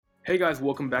Hey guys,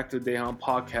 welcome back to the Daehan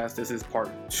Podcast. This is part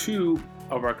 2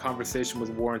 of our conversation with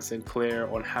Warren Sinclair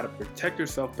on how to protect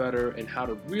yourself better and how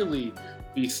to really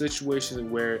be situations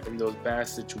where in those bad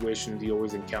situations you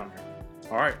always encounter.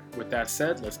 All right, with that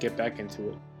said, let's get back into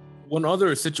it. One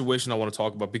other situation I want to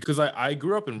talk about, because I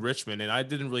grew up in Richmond and I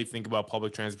didn't really think about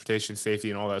public transportation safety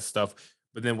and all that stuff.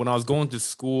 But then when I was going to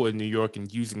school in New York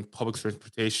and using public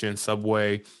transportation,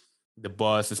 subway, the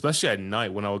bus, especially at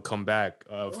night when I would come back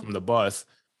from the bus,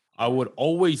 I would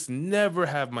always never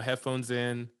have my headphones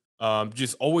in.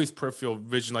 Just always peripheral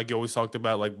vision, like you always talked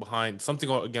about, like behind something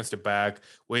against the back,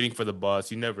 waiting for the bus.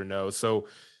 You never know. So,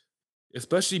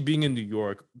 especially being in New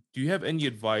York, do you have any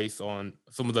advice on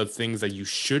some of the things that you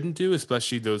shouldn't do,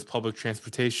 especially those public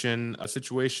transportation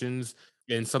situations,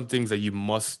 and some things that you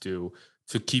must do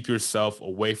to keep yourself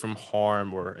away from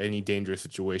harm or any dangerous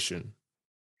situation?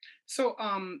 So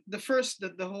the first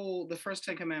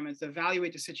Ten Commandments,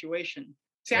 evaluate the situation.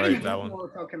 See, I didn't Right, even that have one. more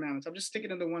Ten Commandments. I'm just sticking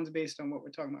to the ones based on what we're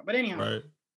talking about. But anyhow, Right.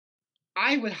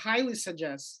 I would highly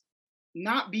suggest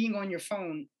not being on your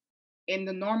phone in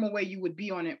the normal way you would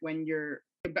be on it when you're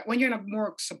in a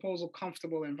more supposed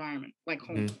comfortable environment like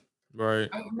home. Mhm. Right.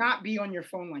 I would not be on your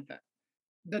phone like that.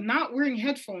 The not wearing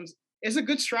headphones is a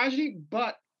good strategy,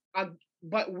 uh,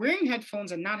 but wearing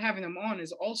headphones and not having them on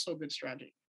is also a good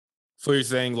strategy. So you're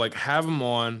saying like have them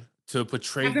on to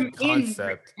portray Have the them in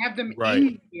concept. have them Right.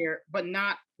 in here, but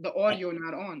not the Oh, audio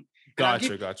not on. And I'll give gotcha,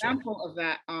 you an gotcha. example of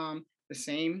that, the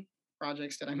same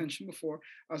projects that I mentioned before.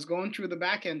 I was going through the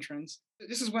back entrance.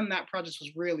 This is when that project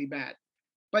was really bad.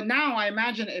 But now I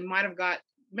imagine it might have got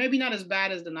maybe not as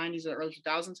bad as the 90s or early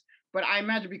 2000s, but I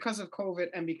imagine because of COVID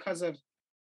and because of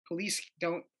police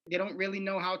don't really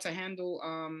know how to handle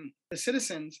the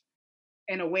citizens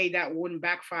in a way that wouldn't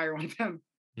backfire on them.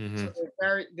 So Mhm.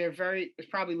 they're very. There's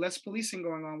probably less policing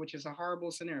going on, which is a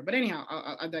horrible scenario. But anyhow,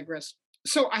 I digress.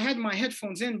 So I had my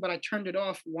headphones in, but I turned it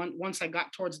off once I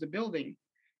got towards the building,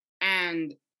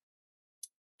 and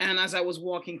and as I was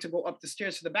walking to go up the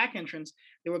stairs to the back entrance,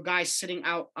 there were guys sitting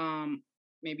out,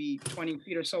 maybe 20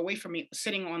 feet or so away from me,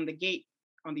 sitting on the gate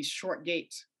on these short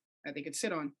gates that they could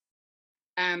sit on.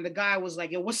 And the guy was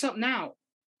like, "Yo, what's up now?"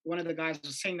 One of the guys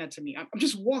was saying that to me. I'm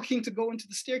just walking to go into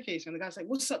the staircase, and the guy's like,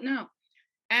 "What's up now?"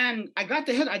 And I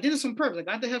did this on purpose. I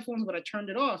got the headphones, but I turned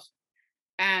it off.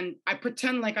 And I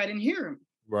pretend like I didn't hear him.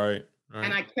 Right,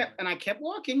 And right. I kept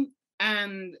walking.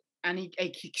 And he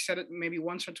said it maybe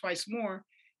once or twice more.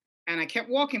 And I kept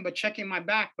walking, but checking my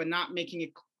back, but not making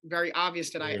it very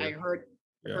obvious that I Clear.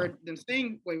 Yeah. heard them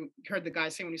saying when heard the guy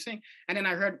saying what he's saying. And then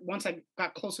I heard once I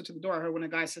got closer to the door, I heard when the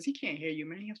guy says, "He can't hear you,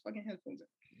 man. He has fucking headphones in."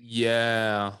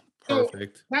 Yeah. So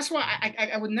Perfect. that's why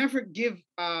I would never give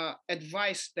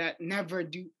advice that never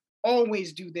do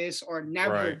always do this or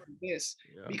never Right. do this,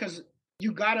 Yeah. because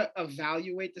you gotta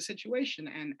evaluate the situation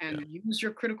Yeah. and use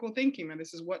your critical thinking, man.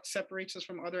 This is what separates us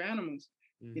from other animals,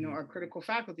 Mhm. our critical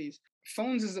faculties.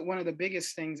 Phones is one of the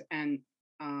biggest things, and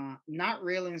not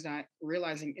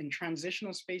realizing in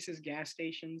transitional spaces, gas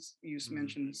stations, you just Mhm.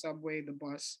 mentioned the subway, the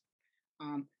bus,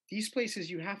 these places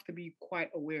you have to be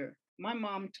quite aware. My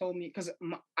mom told me because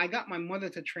I got my mother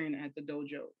to train at the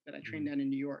dojo that I trained Mhm. at in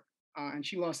New York, and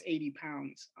she lost 80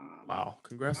 pounds. Wow.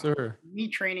 Congrats to her. Me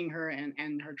training her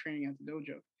and her training at the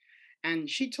dojo. And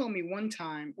she told me one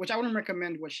time, which I wouldn't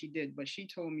recommend what she did, but she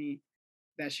told me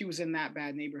that she was in that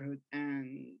bad neighborhood,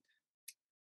 and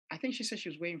I think she said she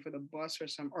was waiting for the bus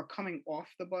or coming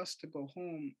off the bus to go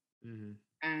home, Mhm.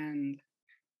 and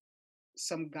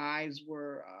some guys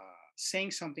were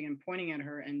saying something and pointing at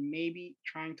her and maybe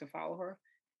trying to follow her.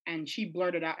 And she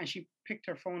blurted out and she picked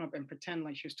her phone up and pretend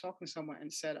like she was talking to someone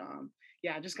and said,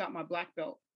 "Yeah, I just got my black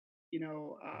belt,"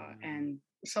 Mhm. and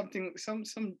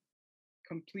some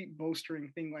complete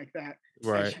bolstering thing like that. And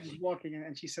Right. she was walking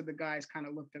and she said the guys kind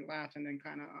of looked and laughed and then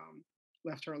kind of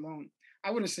left her alone.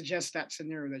 I wouldn't suggest that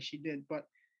scenario that she did, but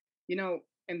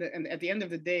and at the end of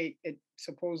the day, it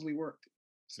supposedly worked.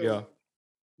 So Yeah.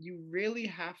 you really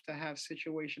have to have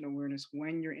situation awareness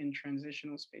when you're in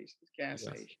transitional spaces, gas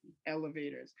Yes. stations,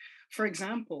 elevators. For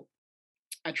example,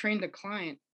 I trained a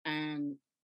client and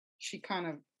she kind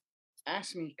of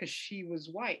asked me because she was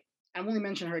white. I'm only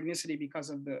mentioning her ethnicity because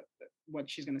of what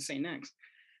she's going to say next.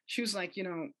 She was like,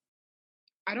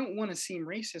 I don't want to seem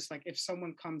racist. Like if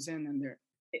someone comes in and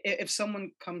if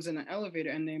someone comes in an elevator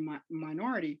and they're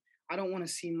minority, I don't want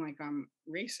to seem like I'm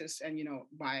racist and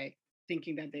by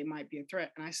thinking that they might be a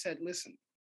threat. And I said, listen,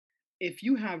 if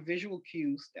you have visual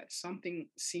cues that something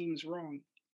seems wrong,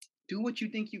 do what you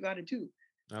think you got to do.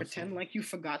 Pretend Absolutely. like you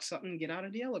forgot something, get out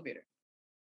of the elevator.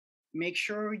 Make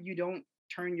sure you don't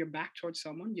turn your back towards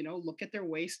someone, look at their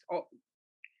waist. Oh,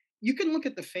 you can look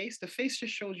at the face. The face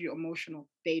just shows you emotional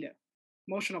data,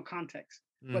 emotional context.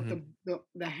 But Mm-hmm.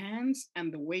 the hands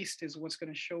and the waist is what's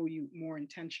going to show you more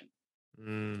intention.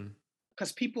 Mm.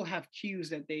 Because people have cues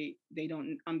that they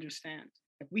don't understand.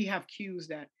 Like we have cues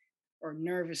that are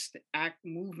nervous act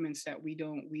movements that we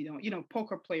don't.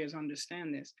 Poker players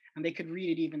understand this, and they could read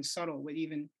it even subtle with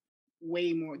even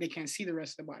way more. They can't see the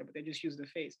rest of the body, but they just use the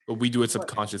face. But we do it But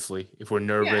subconsciously if we're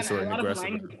yeah, and nervous or a in lot of aggressive.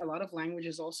 language, a lot of language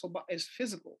is also is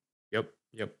physical. Yep.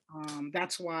 Yep.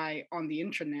 That's why on the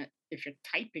internet, if you're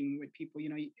typing with people,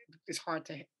 it's hard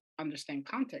to understand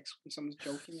context when someone's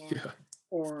joking Yeah. It's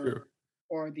or true.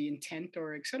 or the intent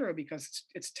or etc. Because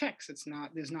it's text. It's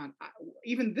not. There's not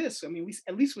even this. I mean, we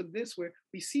at least with this where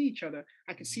we see each other.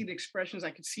 I could see Mhm. the expressions.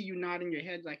 I could see you nodding your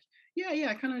head like, yeah, yeah.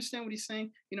 I kind of understand what he's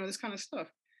saying. This kind of stuff.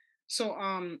 So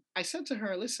I said to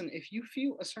her, listen, if you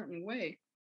feel a certain way,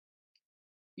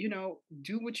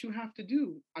 do what you have to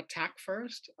do. Attack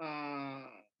first,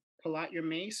 pull out your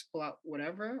mace, pull out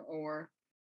whatever, or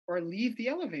leave the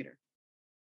elevator.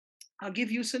 I'll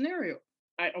give you a scenario.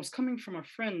 I was coming from a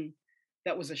friend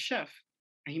that was a chef,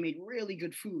 and he made really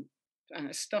good food.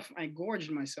 And I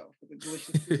gorged myself with the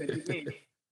delicious food that he made.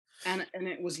 And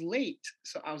it was late,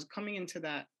 so I was coming into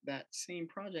that same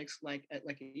projects like at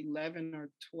like 11 or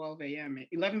 12 a.m.,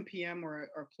 11 p.m. or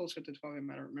closer to 12 a.m.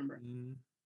 I don't remember. Mm,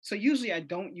 So usually I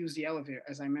don't use the elevator,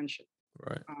 as I mentioned.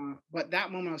 right. But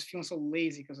that moment I was feeling so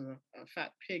lazy because of a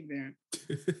fat pig there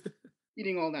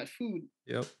eating all that food.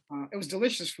 Yep. It was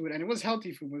delicious food and it was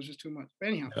healthy food, but it was just too much. But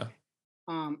anyhow,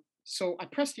 Yeah. so I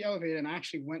pressed the elevator and I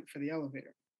actually went for the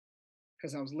elevator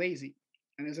because I was lazy.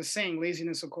 And there's a saying,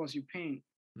 laziness will cause you pain.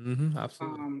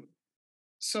 Absolutely. Um,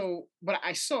 but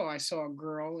I saw a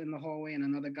girl in the hallway and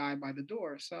another guy by the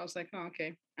door. So I was like, oh,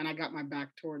 okay. And I got my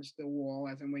back towards the wall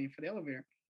as I'm waiting for the elevator.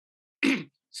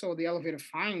 So the elevator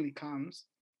finally comes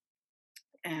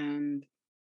and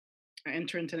I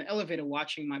enter into the elevator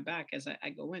watching my back as I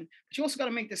go in. But you also got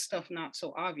to make this stuff not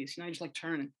so obvious. You just like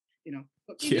turning,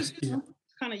 but you Yeah. just, Yeah.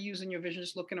 kind of using your vision,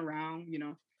 just looking around.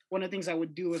 One of the things I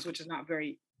would do is, which is not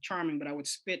very charming, but I would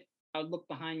spit. I would look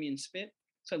behind me and spit.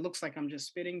 So it looks like I'm just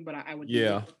spitting, but I would do it.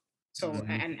 Yeah. So,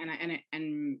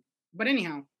 Hmm. but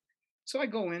anyhow, so I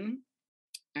go in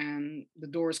and the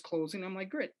door is closing. I'm like,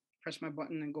 great. Press my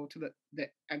button and go to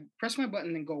I press my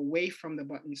button and go away from the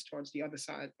buttons towards the other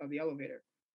side of the elevator.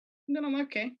 And then I'm like,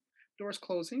 okay, door's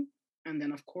closing. And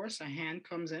then, of course, a hand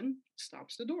comes in,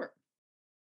 stops the door.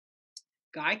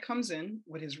 Guy comes in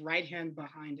with his right hand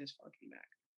behind his fucking back.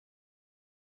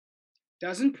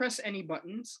 Doesn't press any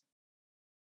buttons,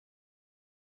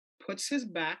 puts his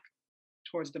back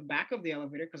towards the back of the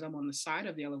elevator because I'm on the side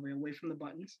of the elevator away from the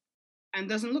buttons, and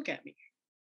doesn't look at me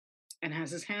and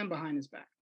has his hand behind his back.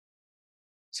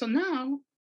 So now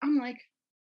I'm like,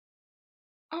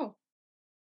 oh,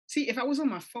 see, if I was on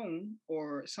my phone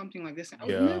or something like this, I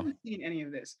would Yeah. never seen any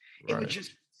of this. It would Right.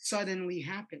 just suddenly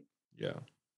happen. Yeah.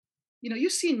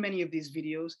 You've seen many of these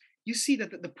videos. You see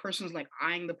that the person's like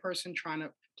eyeing the person, trying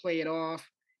to play it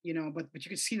off, but you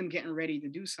can see them getting ready to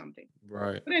do something.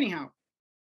 Right. But anyhow,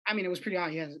 I mean, it was pretty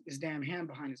odd. He has his damn hand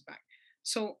behind his back.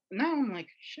 So now I'm like,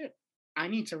 shit, I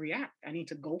need to react. I need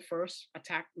to go first,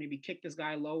 attack, maybe kick this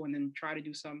guy low, and then try to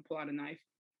do something, pull out a knife,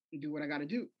 and do what I got to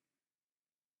do.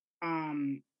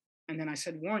 Um, and then I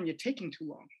said, Warren, you're taking too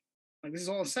long. Like this is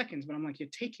all seconds, but I'm like, you're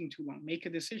taking too long. Make a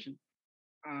decision.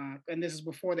 And this is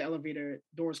before the elevator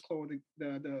doors close.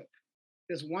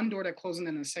 There's one door that closed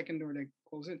and a second door that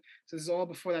closed. So this is all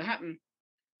before that happened.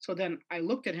 So then I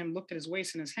looked at him, looked at his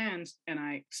waist and his hands, and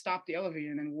I stopped the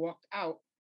elevator and then walked out.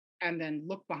 And then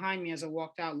looked behind me as I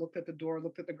walked out, looked at the door,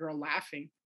 looked at the girl laughing.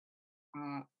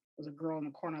 There was a girl in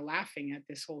the corner laughing at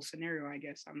this whole scenario, I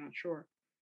guess. I'm not sure.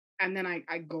 And then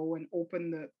I go and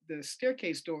open the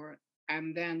staircase door.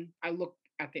 And then I look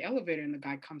at the elevator and the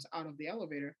guy comes out of the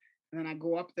elevator. And then I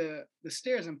go up the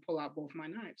stairs and pull out both my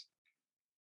knives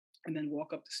and then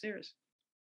walk up the stairs.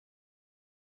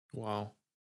 Wow.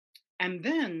 And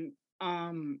then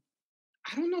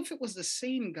I don't know if it was the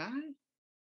same guy.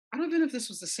 I don't even know if this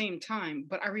was the same time,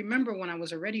 but I remember when I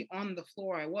was already on the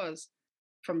floor I was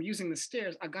from using the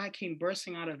stairs, a guy came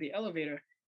bursting out of the elevator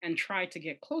and tried to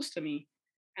get close to me.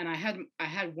 And I had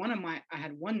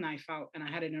one knife out and I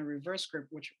had it in a reverse grip,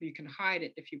 which you can hide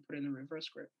it if you put it in a reverse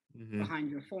grip Hmm. behind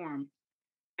your forearm.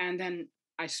 And then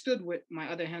I stood with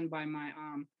my other hand by my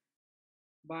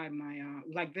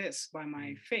like this by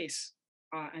my face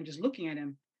and just looking at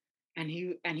him. And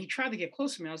he tried to get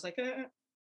close to me. I was like,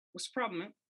 what's the problem,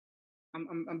 man?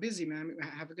 I'm busy, man.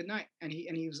 Have a good night. And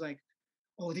he was like,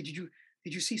 oh, did you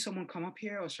see someone come up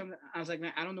here or something? I was like,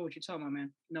 man, I don't know what you're talking about,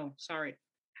 man. No, sorry.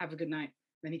 Have a good night.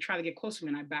 Then he tried to get close to me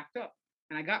and I backed up.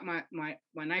 and I got my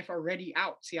knife already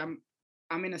out. See, I'm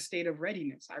in a state of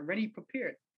readiness. I already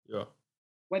prepared. Yeah.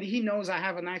 Whether he knows I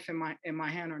have a knife in my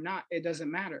hand or not, it doesn't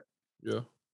matter. Yeah.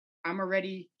 I'm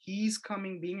already. He's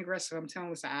coming, being aggressive. I'm telling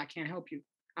him, I can't help you.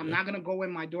 I'm Yeah. not gonna go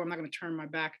in my door. I'm not gonna turn my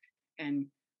back and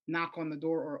knock on the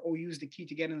door or use the key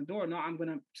to get in the door. No, I'm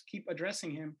gonna keep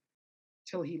addressing him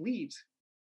till he leaves.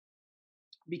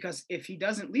 Because if he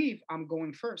doesn't leave, I'm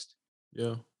going first.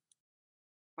 Yeah.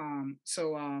 Um,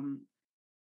 so um,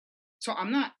 so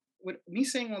I'm not with me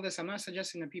saying all this. I'm not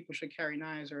suggesting that people should carry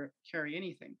knives or carry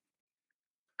anything.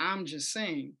 I'm just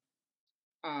saying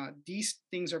these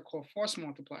things are called force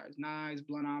multipliers: knives,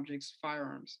 blunt objects,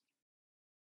 firearms.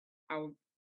 I will,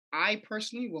 I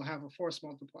personally will have a force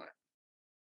multiplier.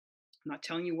 I'm not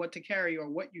telling you what to carry or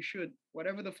what you should,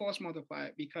 whatever the force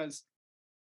multiplier, because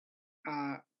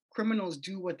uh, criminals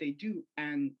do what they do,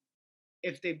 and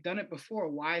if they've done it before,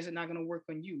 why is it not going to work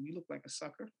on you? You look like a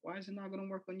sucker. Why is it not going to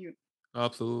work on you?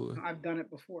 Absolutely. I've done it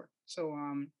before. So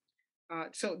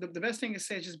the best thing to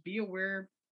say is just be aware.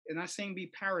 And not saying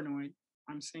be paranoid.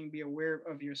 I'm saying be aware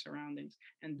of your surroundings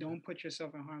and Yeah. don't put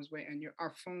yourself in harm's way. And our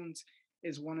phones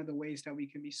is one of the ways that we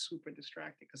can be super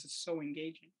distracted because it's so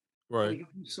engaging. And we Right.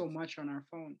 can do so much on our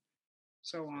phone.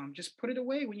 So just put it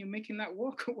away when you're making that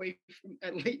walk away from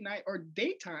at late night or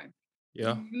daytime,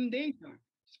 Yeah. even daytime.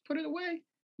 Just put it away,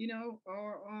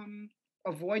 or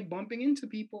avoid bumping into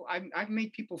people. I've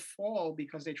made people fall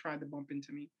because they tried to bump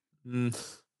into me Mm.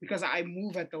 because I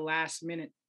move at the last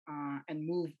minute and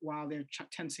move while they're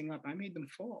tensing up. I made them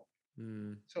fall.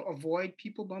 Mm. So avoid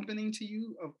people bumping into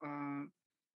you.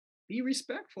 Be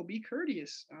respectful. Be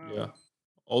courteous. Yeah.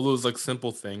 All those like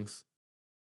simple things.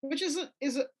 Which is a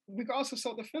regardless of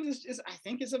self defense is I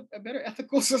think is a better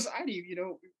ethical society.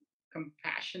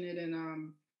 Compassionate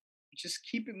and just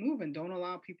keep it moving. Don't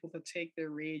allow people to take their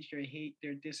rage, their hate,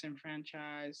 their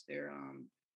disenfranchised, their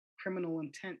criminal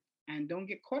intent, and don't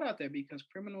get caught out there because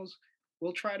criminals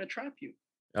will try to trap you.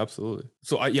 Absolutely.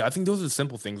 So I think those are the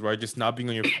simple things, right? Just not being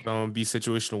on your phone, be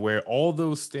situational aware, all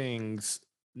those things,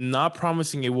 not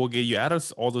promising it will get you out of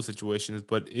all those situations,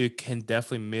 but it can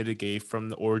definitely mitigate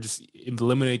or just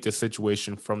eliminate the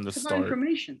situation from the It's about start.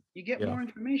 information. You get Yeah. more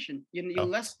information. You're Yeah.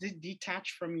 less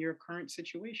detached from your current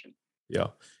situation. Yeah.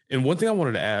 And one thing I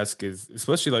wanted to ask is,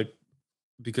 especially like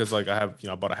because like I have,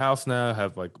 I bought a house now, I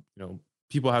have like,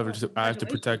 people Oh, I have to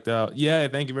congratulations. protect out. Yeah,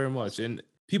 thank you very much. Awesome. And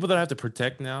people that I have to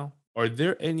protect now, are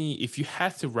there any, if you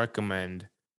had to recommend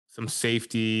some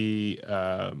safety,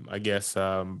 I guess,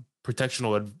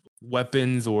 protectional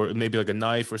weapons or maybe like a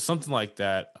knife or something like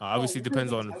that? Oh, Obviously, it one of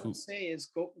the depends things on I would who. say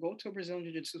is go to a Brazilian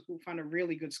Jiu Jitsu school, find a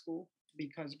really good school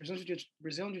because Brazilian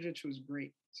Jiu Jitsu is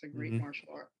great. It's a great Hmm. martial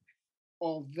art.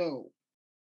 Although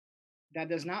that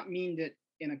does not mean that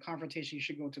in a confrontation you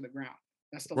should go to the ground.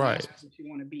 That's the Right. last place you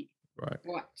want to be. Right.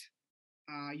 But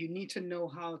you need to know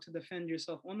how to defend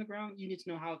yourself on the ground. You need to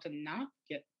know how to not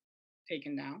get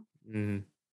taken down, Hmm.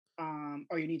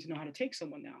 or you need to know how to take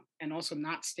someone down and also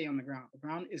not stay on the ground. The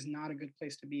ground is not a good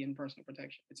place to be in personal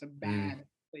protection. It's a Mm. bad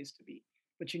place to be,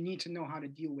 but you need to know how to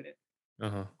deal with it.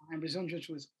 Uh-huh. And Brazilian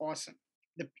Jiu-Jitsu is awesome.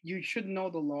 You should know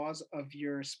the laws of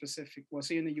your specific, well,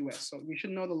 say in the US, so you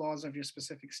should know the laws of your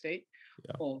specific state.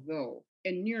 Yeah. Although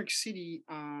in New York City,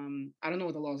 I don't know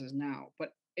what the laws is now,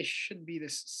 but it should be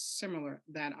this similar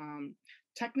that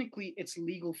technically it's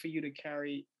legal for you to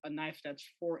carry a knife that's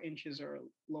 4 inches or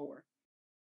lower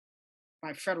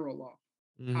by federal law.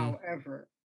 Hmm. However,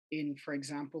 in for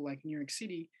example, like New York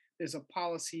City, there's a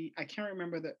policy. I can't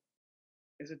remember the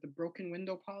is it the broken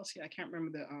window policy? I can't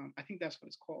remember the I think that's what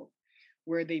it's called,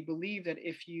 where they believe that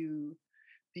if you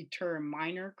deter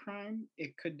minor crime,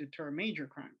 it could deter major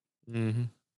crime. Hmm.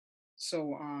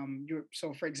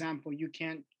 So for example, you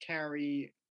can't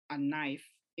carry a knife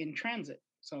in transit.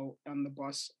 So on the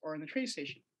bus or in the train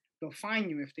station, they'll fine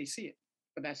you if they see it,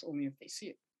 but that's only if they see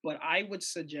it. But I would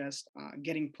suggest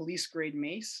getting police grade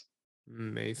mace,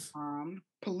 Mace.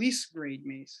 police grade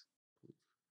mace,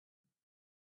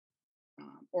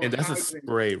 or And that's a high grade.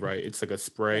 spray, right? It's like a Yeah,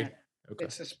 spray. Okay.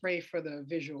 it's a spray for the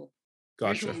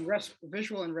Gotcha.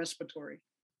 visual and respiratory.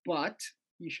 But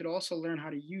you should also learn how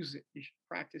to use it. You should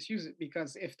practice use it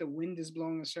because if the wind is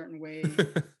blowing a certain way,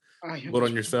 you're Vote on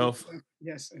just yourself.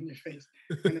 yes in your face,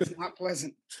 and it's not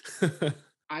pleasant.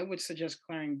 I would suggest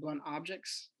clearing blunt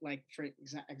objects, like for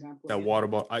example That again. water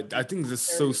bottle. I think this is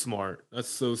so carry, smart. That's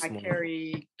so I smart.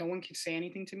 carry. No one can say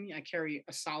anything to me. I carry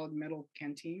a solid metal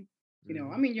canteen. I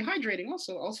Mhm. mean, you're hydrating.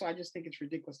 Also, I just think it's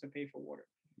ridiculous to pay for water.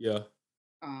 Yeah,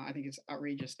 I think it's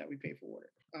outrageous that we pay for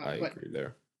water. I But agree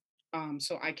there.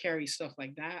 so I carry stuff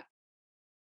like that.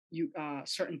 You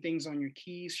certain things on your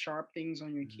keys, sharp things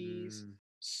on your keys. Mm.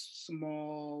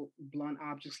 small blunt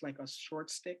objects like a short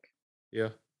stick. Yeah.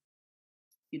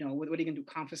 What are you gonna do?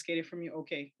 Confiscate it from you?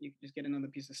 Okay, you can just get another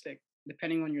piece of stick.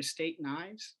 Depending on your state,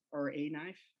 knives or a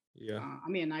knife. Yeah. I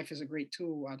mean, a knife is a great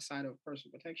tool outside of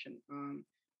personal protection.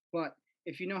 But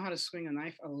if you know how to swing a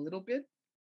knife a little bit,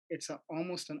 it's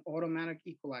almost an automatic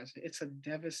equalizer. It's a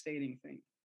devastating thing.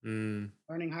 Mm.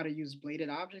 Learning how to use bladed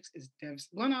objects is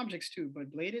blunt objects too,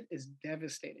 but bladed is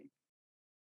devastating.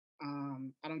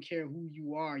 I don't care who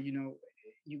you are.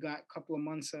 You got a couple of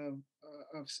months of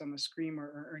some scream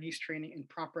or Ernie's training and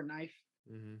proper Hmm.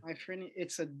 knife training.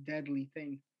 It's a deadly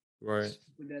thing, Right.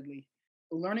 super deadly.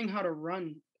 Learning how to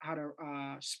run, how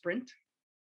to sprint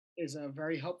is a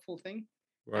very helpful thing.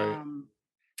 Right. Um,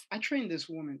 I trained this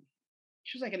woman.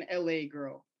 She was like an LA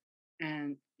girl,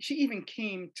 and she even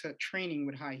came to training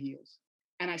with high heels.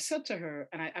 And I said to her,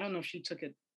 and I don't know if she took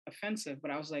it offensive, but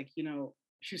I was like,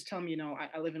 she was telling me,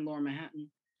 I live in Lower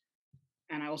Manhattan,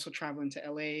 and I also travel into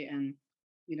LA, and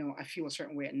I feel a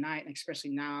certain way at night, and especially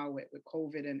now with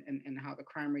COVID and how the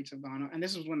crime rates have gone up. And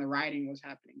this was when the rioting was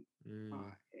happening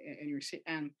Mm. in New York City.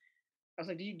 And I was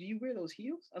like, do you wear those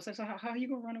heels? I was like, so how are you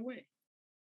gonna run away?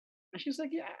 And she was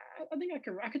like, yeah, I think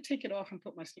I could take it off and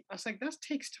put my sneakers. I was like, that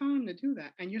takes time to do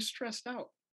that, and you're stressed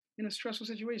out in a stressful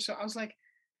situation. So I was like,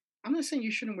 I'm not saying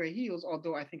you shouldn't wear heels,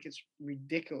 although I think it's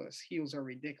ridiculous. Heels are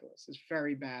ridiculous. It's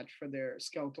very bad for their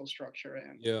skeletal structure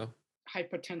and Yeah.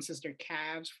 hypertenses their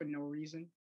calves for no reason.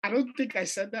 I don't think I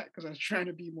said that because I was trying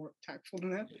to be more tactful than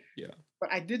that. Yeah.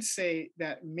 But I did say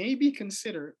that maybe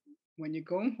consider when you're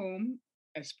going home,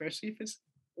 especially if it's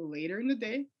later in the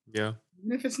day, Yeah.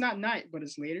 even if it's not night, but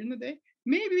it's later in the day,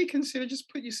 maybe consider just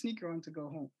put your sneaker on to go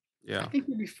home. I Yeah. think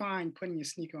you'll be fine putting your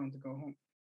sneaker on to go home.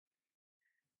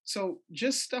 So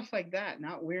just stuff like that,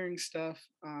 not wearing stuff.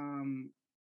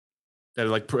 That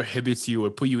like prohibits you or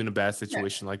put you in a bad Yeah,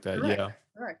 situation like that. correct, Yeah.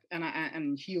 correct.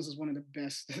 And heels is one of the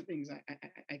best things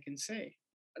I can say.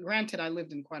 Granted, I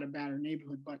lived in quite a bad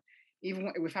neighborhood, but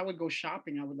even if I would go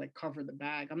shopping, I would like cover the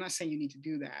bag. I'm not saying you need to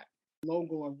do that.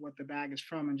 Logo of what the bag is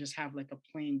from and just have like a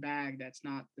plain bag that's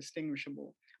not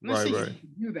distinguishable. I'm not Right. saying you Right. need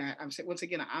to do that. I'm saying once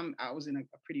again, I was in a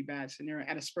pretty bad scenario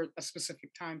at a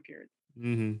specific time period.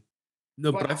 Hmm.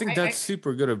 No, But but I think I that's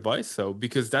super good advice though,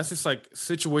 because that's just like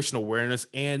situational awareness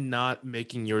and not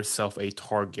making yourself a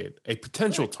target, a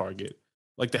potential correct. target,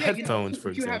 like the Yeah, headphones,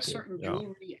 for if you have example. certain Yeah.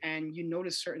 jewelry and you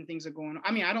notice certain things are going on.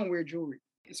 I mean, I don't wear jewelry,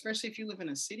 especially if you live in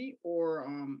a city or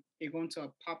you're going to a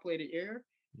populated area.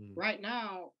 Mm. Right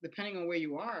now, depending on where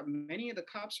you are, many of the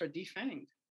cops are defanged.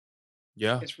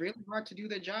 Yeah. It's really hard to do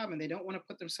their job, and they don't want to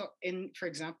put themselves in. For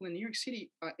example, in New York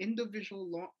City, an individual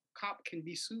law cop can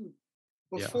be sued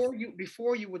Yeah.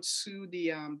 before you would sue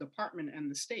the department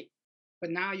and the state,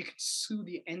 but now you can sue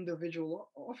the individual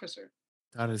officer.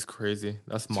 That is crazy.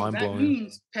 That's So mind that blowing.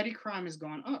 means petty crime has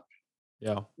gone up,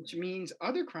 Yeah. which means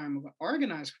other crime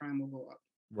organized crime will go up.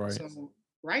 Right. So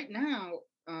right now,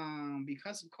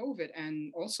 because of COVID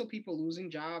and also people losing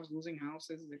jobs, losing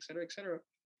houses, et cetera,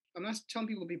 I'm not telling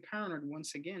people to be paranoid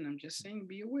once again. I'm just saying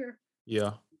be aware.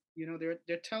 Yeah. There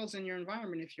are tells in your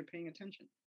environment if you're paying attention.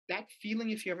 That feeling,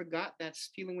 if you ever got that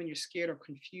feeling when you're scared or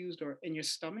confused or in your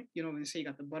stomach, when they say you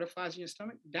got the butterflies in your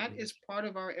stomach, that Mhm. is part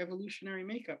of our evolutionary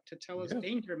makeup to tell us Yeah.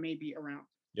 danger may be around.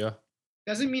 Yeah.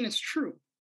 Doesn't mean it's true,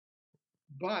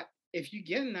 but if you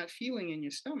get in that feeling in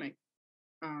your stomach,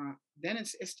 then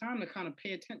it's time to kind of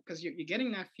pay attention because you're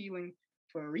getting that feeling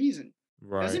for a reason.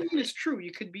 Right. Doesn't mean it's true.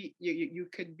 You could be you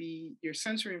could be your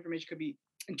sensory information could be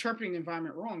interpreting the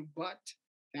environment wrong, but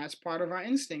that's part of our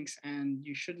instincts, and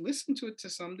you should listen to it to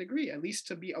some degree, at least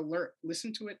to be alert.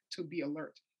 Listen to it to be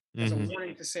alert as a Hmm.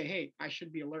 warning to say, "Hey, I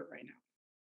should be alert right now."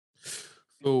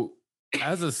 So,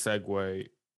 as a segue,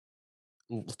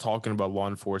 talking about law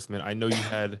enforcement, I know you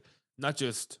had not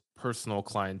just personal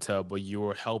clientele, but you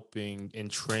were helping and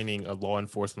training a law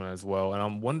enforcement as well. And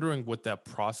I'm wondering what that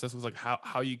process was like,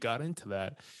 how you got into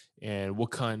that, and what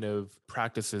kind of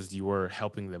practices you were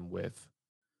helping them with.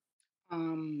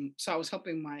 So I was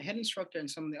helping my head instructor and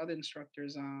some of the other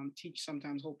instructors teach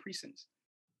sometimes whole precincts.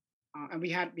 And we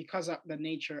had, because of the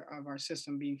nature of our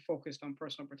system being focused on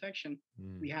personal protection,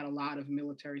 we Mm. had a lot of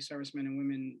military servicemen and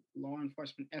women, law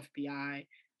enforcement, FBI.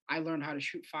 I learned how to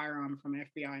shoot firearm from an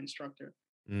FBI instructor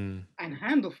Mm. and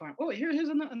handle fire. Oh, here's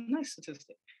a nice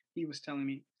statistic. He was telling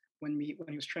me when he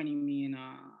was training me in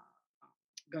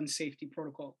gun safety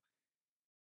protocol.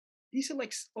 He said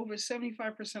like over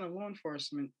 75% of law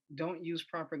enforcement don't use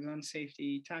proper gun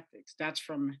safety tactics. That's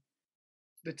from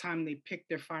the time they pick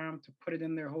their firearm to put it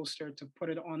in their holster, to put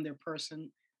it on their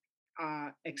person,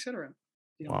 etc.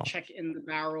 They don't Wow. check in the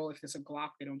barrel if it's a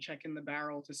Glock. They don't check in the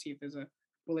barrel to see if there's a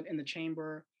bullet in the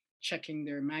chamber. checking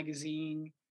their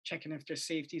magazine, checking if their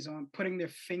safety's on, putting their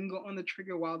finger on the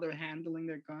trigger while they're handling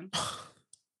their gun,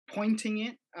 pointing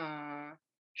it,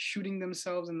 shooting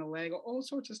themselves in the leg, all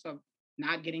sorts of stuff.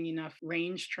 Not getting enough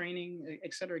range training,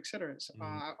 et cetera, et cetera. So,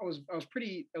 Mhm.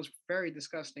 it was very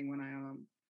disgusting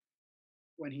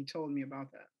when he told me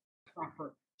about that.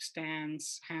 Proper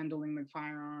stance, handling the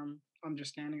firearm,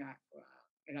 understanding. I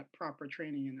got proper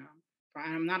training in.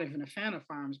 I'm not even a fan of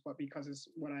firearms, but because it's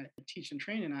what I teach and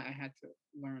train in, I had to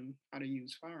learn how to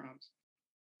use firearms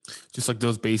Just like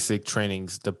those basic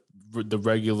trainings, the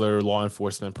regular law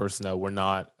enforcement personnel were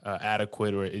not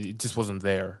adequate, or it just wasn't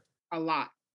there. a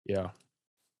lot. Yeah,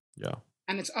 yeah.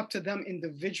 And it's up to them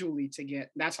individually to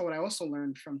get. That's what I also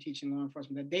learned from teaching law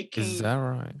enforcement, that they Is came that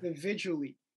right?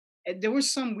 individually. And there was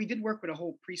some, we did work with a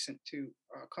whole precinct too,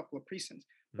 a couple of precincts,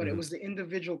 but it Mm-hmm. was the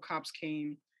individual cops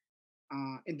came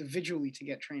individually to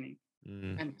get training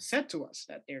Mm-hmm. and said to us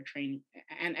that they're training,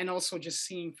 and also just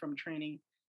seeing from training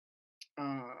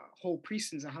whole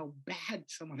precincts of how bad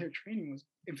some of their training was.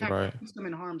 In fact, Right. puts them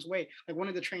in harm's way. Like one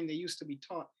of the training they used to be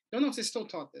taught. Don't know if they still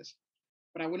taught this,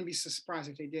 but I wouldn't be surprised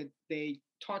if they did. They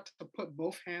taught to put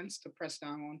both hands to press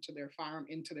down onto their firearm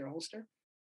into their holster.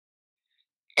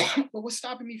 But what's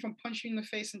stopping me from punching you in the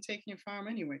face and taking your firearm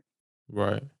anyway?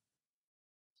 Right.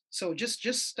 So just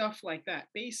stuff like that,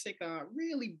 basic,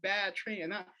 really bad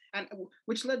training, and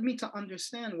which led me to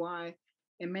understand why,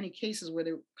 in many cases where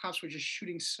the cops were just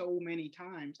shooting so many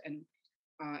times and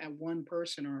at one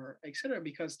person or etc.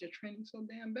 because they're training so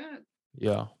damn bad.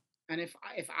 Yeah. And if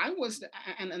I was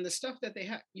and the stuff that they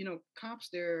have, cops,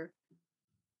 they're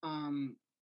um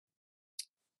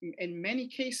in many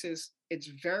cases it's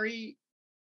very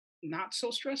not so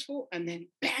stressful, and then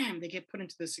bam, they get put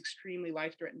into this extremely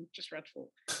life threatening, just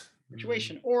stressful Mm.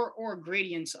 situation, or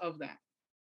gradients of that.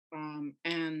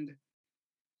 And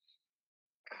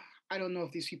I don't know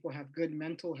if these people have good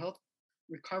mental health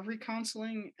recovery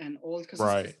counseling and all, because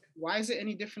Right. why is it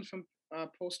any different from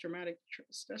post-traumatic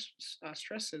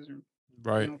stress syndrome?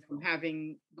 Right. From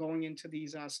having going into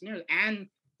these scenarios and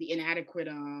the inadequate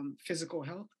physical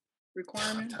health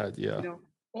requirement. Yeah. You know,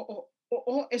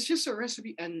 or it's just a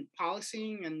recipe and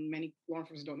policing, and many law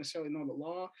enforcement don't necessarily know the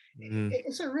law. Mhm.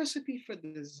 It's a recipe for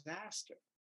disaster.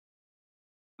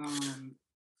 Um,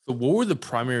 So what were the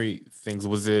primary things?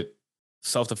 Was it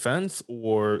self-defense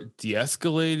or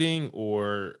de-escalating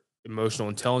or emotional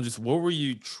intelligence? What were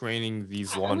you training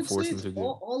these I law would say enforcement it's to do?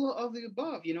 all of the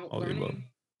above. All the above.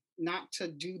 Learning not to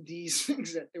do these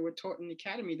things that they were taught in the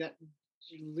academy that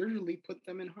literally put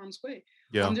them in harm's way.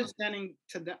 Yeah. Understanding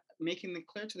to that, making it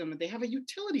clear to them that they have a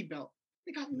utility belt.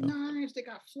 They got Yeah. knives, they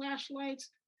got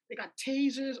flashlights, they got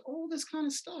tasers, all this kind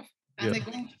of stuff, and Yeah.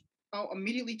 they're going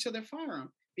immediately to their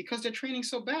firearm because they're training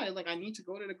so bad. Like, I need to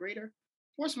go to the greater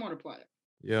force multiplier,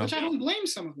 Yeah. which I don't blame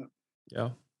some of them.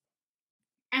 Yeah.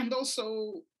 And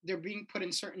also, they're being put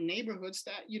in certain neighborhoods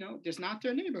that there's not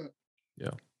their neighborhood.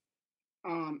 Yeah.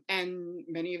 And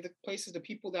many of the places, the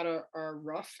people that are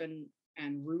rough and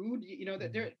rude,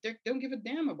 that Mhm. they don't give a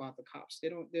damn about the cops. They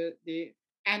don't. They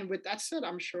And with that said,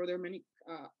 I'm sure there are many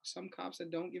some cops that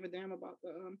don't give a damn about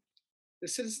the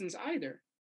citizens either.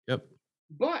 Yep.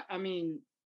 But I mean,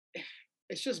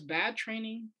 it's just bad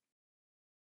training,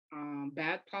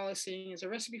 bad policing is a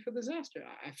recipe for disaster.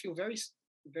 I feel very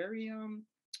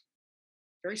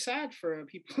very sad for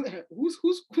people that who's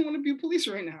who want to be a police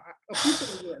right now. A police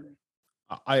officer right now.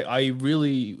 I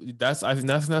really I think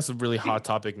that's a really hot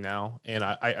topic now, and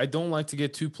I don't like to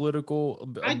get too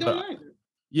political, I don't but either.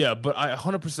 yeah, but I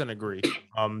 100% agree.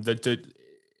 That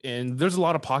and there's a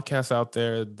lot of podcasts out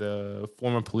there, the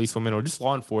former policewomen or just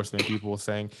law enforcement people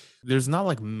saying there's not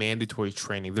like mandatory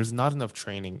training. There's not enough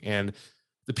training, and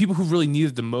the people who really need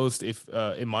it the most, if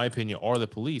in my opinion, are the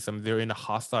police. I mean, they're in a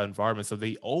hostile environment, so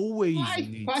they always Life,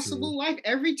 need to. possible life.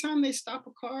 Every time they stop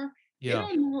a car, they Yeah,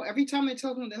 don't know. Every time they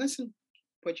tell them, listen,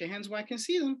 put your hands where I can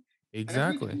see them.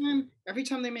 exactly. Every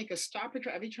time they make a stoppage,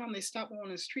 every time they stop on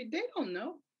the street, they don't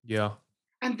know. Yeah,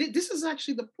 And this is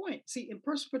actually the point. See, in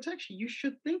personal protection, you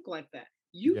should think like that.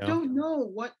 yeah,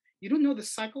 You don't know the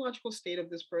psychological state of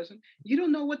this person. You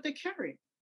don't know what they're carrying.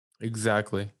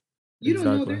 exactly, You don't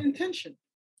know their exactly. intention.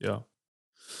 Yeah,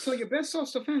 So your best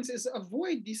self-defense is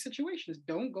avoid these situations.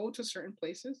 Don't go to certain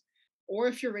places. Or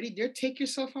if you're ready there, take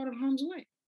yourself out of harm's way.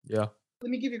 yeah. Let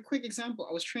me give you a quick example.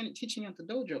 I was teaching at the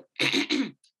dojo,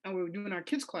 and we were doing our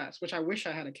kids class, which I wish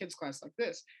I had a kids class like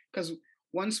this. Because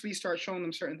once we start showing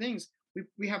them certain things,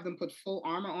 we have them put full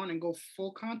armor on and go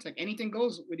full contact. Anything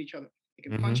goes with each other. They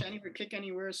can Hmm. punch anywhere, kick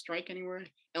anywhere, strike anywhere,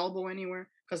 elbow anywhere,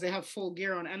 because they have full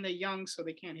gear on, and they're young, so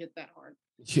they can't hit that hard.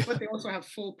 Yeah, But they also have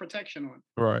full protection on.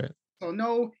 right. So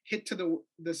no hit to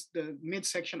the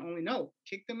midsection only. No,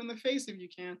 kick them in the face if you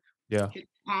can. Yeah. Hit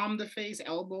palm the face,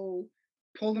 elbow,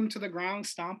 pull them to the ground,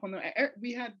 stomp on them.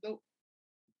 We had to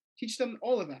teach them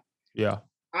all of that. Yeah.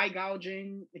 Eye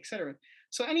gouging, etc.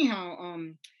 So anyhow,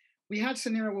 we had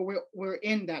scenario where we're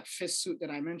in that fist suit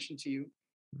that I mentioned to you,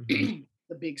 Mhm.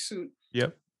 the big suit,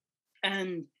 Yep.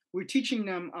 and we're teaching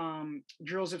them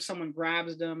drills if someone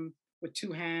grabs them with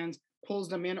two hands, pulls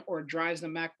them in, or drives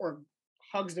them back, or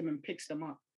hugs them and picks them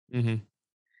up. Mhm.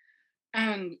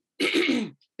 And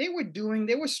they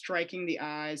were striking the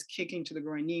eyes, kicking to the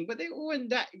groin, knee, but they weren't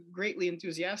that greatly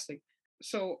enthusiastic.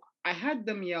 So I had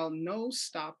them yell, "No,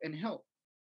 stop, and help,"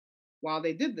 while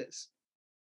they did this.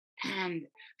 And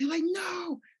they're like,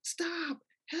 "No, stop,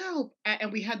 help."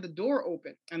 And we had the door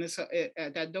open. And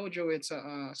at that dojo, it's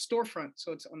a storefront.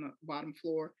 So it's on the bottom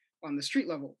floor on the street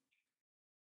level.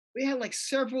 We had like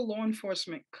several law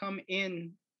enforcement come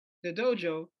in the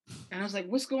dojo. And I was like,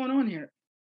 "What's going on here?"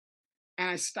 And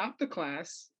I stopped the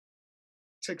class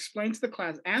to explain to the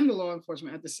class and the law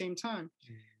enforcement at the same time.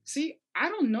 See, I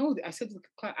don't know. I said to the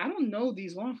class, "I don't know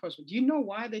these law enforcement. Do you know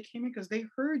why they came in? Because they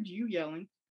heard you yelling,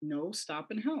 'No,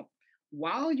 stop, and help.'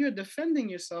 While you're defending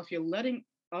yourself, you're letting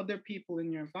other people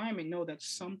in your environment know that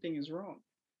something is wrong."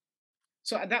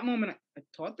 So at that moment, I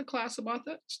taught the class about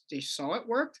that. They saw it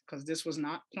worked because this was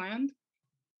not planned.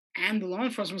 And the law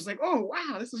enforcement was like, "Oh,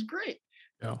 wow, this is great."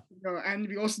 Yeah. And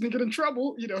we also didn't get in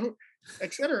trouble,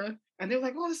 etc. And they're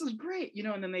like, "Oh, this is great,"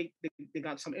 and then they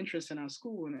got some interest in our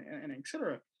school and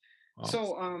etc. Wow.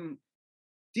 So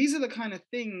these are the kind of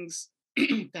things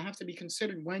that have to be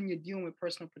considered when you're dealing with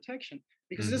personal protection,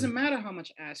 because it doesn't matter how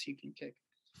much ass you can kick.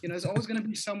 There's always going to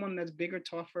be someone that's bigger,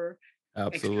 tougher,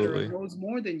 etc., Absolutely. knows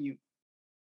more than you.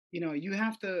 You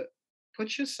have to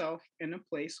put yourself in a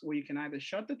place where you can either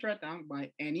shut the threat down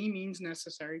by any means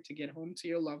necessary to get home to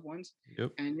your loved ones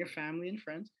Yep. and your family and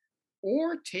friends,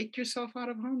 or take yourself out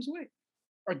of harm's way,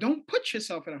 or don't put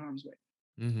yourself in harm's way.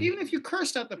 Mhm. Even if you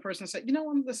cursed at the person and said,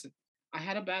 listen, I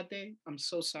had a bad day. I'm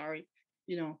so sorry.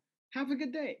 Have a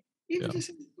good day. Even Yeah. just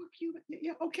say, "Fuck you."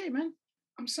 Yeah, okay, man.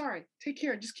 I'm sorry. Take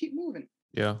care. Just keep moving.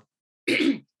 Yeah.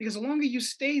 Because the longer you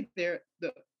stay there,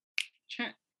 the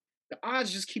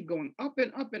odds just keep going up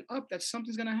and up and up that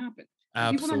something's gonna happen.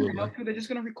 And people are not gonna Absolutely. help you. They're just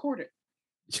gonna record it.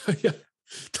 Yeah.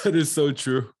 That is so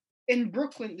true. In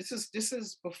Brooklyn, this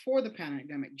is before the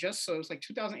pandemic. Just so it was like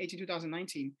 2018,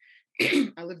 2019.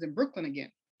 I lived in Brooklyn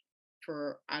again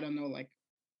for, I don't know, like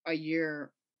a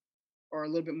year or a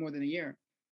little bit more than a year.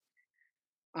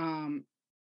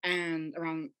 And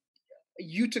around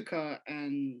Utica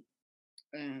and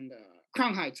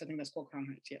Crown Heights, I think that's called Crown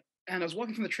Heights, yeah. And I was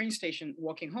walking from the train station,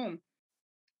 walking home,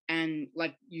 and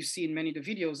like you see in many of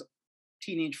the videos,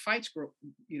 teenage fights grow.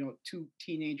 Two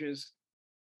teenagers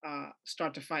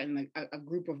start to fight, and like a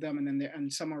group of them, and then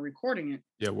and some are recording it.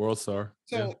 Yeah, World Star.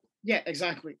 So yeah,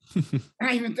 exactly.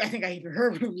 I think I even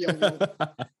heard them yell.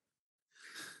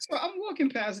 So I'm walking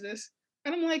past this,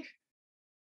 and I'm like,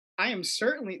 I am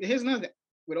certainly, here's another thing.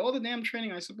 With all the damn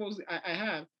training I suppose I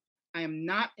have, I am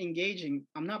not engaging.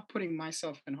 I'm not putting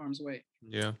myself in harm's way.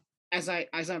 Yeah. As I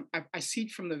see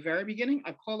it from the very beginning,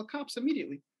 I call the cops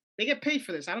immediately. They get paid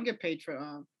for this. I don't get paid for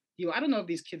I don't know if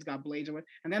these kids got blades or what.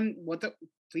 And then what the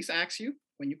police asks you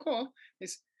when you call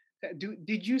is,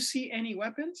 did you see any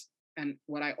weapons? And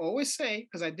what I always say,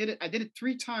 because I did it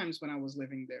 3 times when I was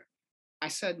living there. I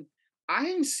said, I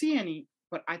didn't see any,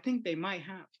 but I think they might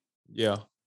have. Yeah.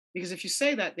 Because if you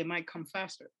say that, they might come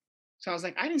faster. So I was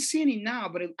like, I didn't see any now,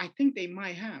 but I think they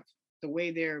might have, the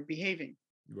way they're behaving.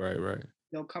 Right.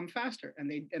 They'll come faster.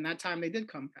 And that time they did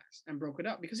come fast and broke it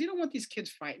up, because you don't want these kids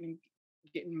fighting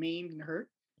and getting maimed and hurt.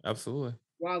 Absolutely.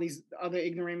 While these other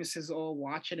ignoramuses all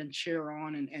watch it and cheer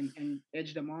on and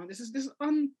edge them on. This is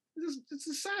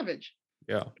savage.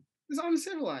 Yeah. This is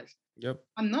uncivilized. Yep.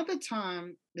 Another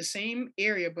time, the same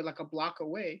area, but like a block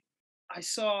away, I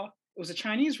saw, it was a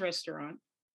Chinese restaurant.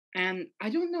 And I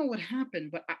don't know what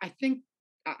happened, but I think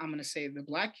I'm going to say the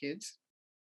black kids,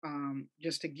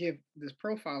 just to give this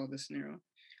profile of the scenario.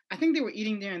 I think they were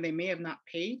eating there and they may have not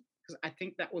paid, because I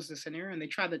think that was the scenario. And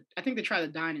I think they tried to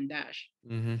dine and dash.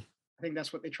 Mm-hmm. I think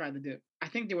that's what they tried to do. I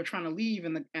think they were trying to leave,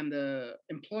 and the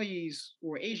employees who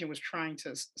were Asian was trying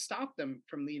to stop them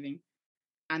from leaving.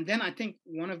 And then I think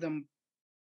one of the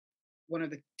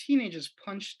teenagers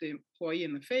punched the employee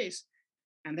in the face.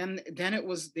 And then it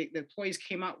was the employees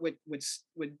came out with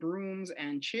brooms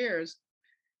and chairs.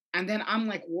 And then I'm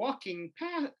like walking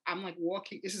past,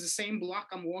 this is the same block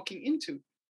I'm walking into.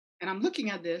 And I'm looking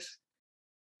at this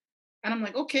and I'm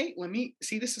like, okay, let me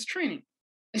see, this is training.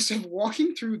 Instead of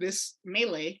walking through this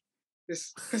melee,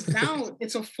 because now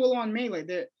it's a full-on melee.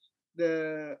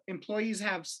 The employees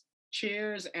have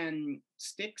chairs and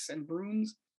sticks and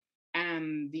brooms,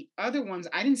 and the other ones,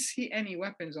 I didn't see any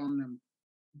weapons on them.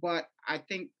 But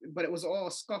it was all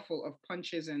a scuffle of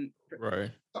punches and.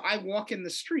 Right. So I walk in the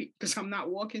street because I'm not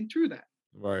walking through that.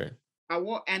 Right. I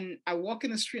walk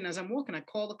in the street, and as I'm walking, I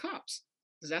call the cops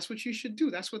because that's what you should do.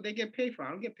 That's what they get paid for. I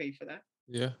don't get paid for that.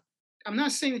 Yeah. I'm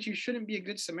not saying that you shouldn't be a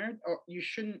good Samaritan or you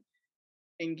shouldn't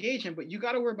engage him, but you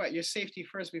got to worry about your safety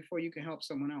first before you can help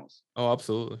someone else. Oh,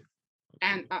 absolutely.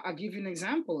 And I'll give you an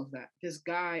example of that. This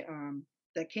guy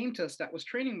that came to us that was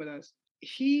training with us,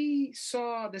 he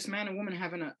saw this man and woman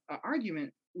having a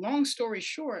argument. Long story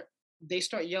short, they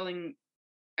start yelling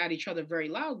at each other very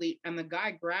loudly, and the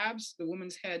guy grabs the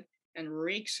woman's head and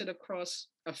rakes it across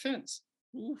a fence.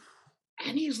 Oof.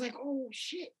 And he's like, oh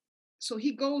shit. So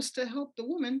he goes to help the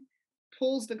woman,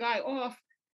 pulls the guy off,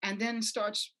 and then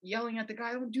starts yelling at the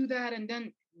guy, don't do that, and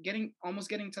then almost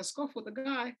getting to a scuffle with the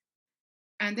guy.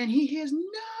 And then he hears,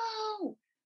 no.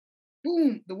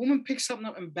 Boom. The woman picks something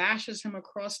up and bashes him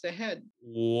across the head.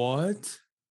 What?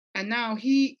 And now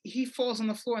he falls on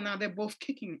the floor. And now they're both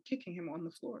kicking him on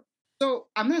the floor. So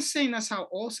I'm not saying that's how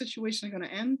all situations are going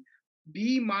to end.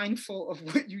 Be mindful of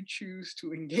what you choose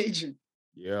to engage in.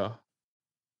 Yeah.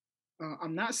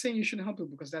 I'm not saying you shouldn't help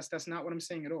people because that's not what I'm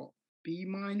saying at all. Be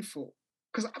mindful.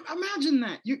 Because imagine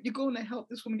that. You're going to help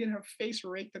this woman get her face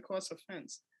raked across a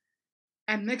fence.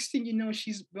 And next thing you know,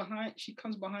 she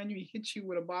comes behind you, he hits you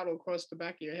with a bottle across the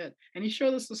back of your head. And he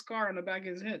showed us the scar on the back of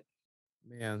his head.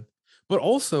 Man. But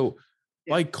also,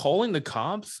 by calling the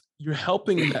cops, you're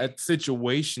helping that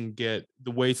situation get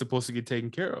the way it's supposed to get taken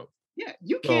care of. Yeah,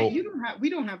 you can't. We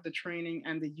don't have the training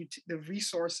and the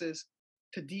resources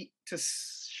to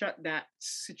shut that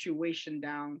situation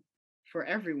down for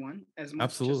everyone as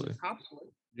much as the cops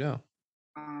would. Yeah.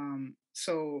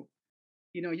 So,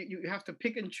 you have to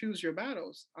pick and choose your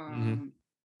battles. And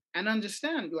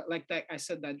understand, like that. I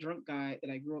said that drunk guy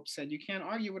that I grew up said, you can't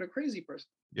argue with a crazy person.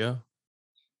 Yeah.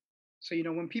 So,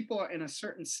 when people are in a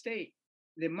certain state,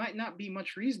 there might not be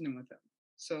much reasoning with them.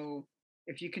 So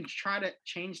if you can try to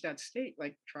change that state,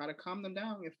 like try to calm them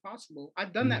down if possible.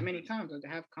 I've done that many times. I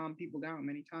have calmed people down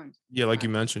many times. Yeah, like you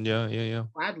mentioned. Yeah.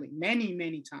 Gladly,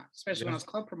 many times, especially when I was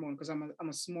club promoting, because I'm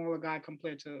a smaller guy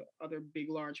compared to other big,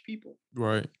 large people.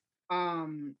 Right.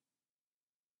 And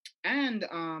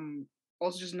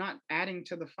also just not adding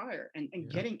to the fire and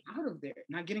getting out of there,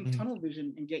 not getting tunnel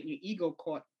vision and getting your ego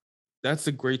caught. That's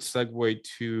a great segue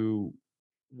to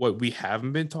what we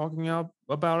haven't been talking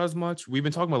about as much. We've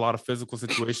been talking about a lot of physical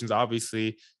situations,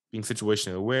 obviously being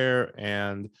situation aware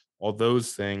and all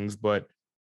those things. But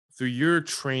through your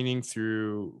training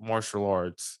through martial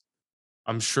arts,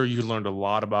 I'm sure you learned a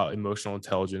lot about emotional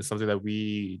intelligence, something that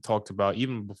we talked about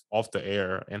even off the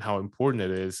air and how important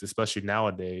it is, especially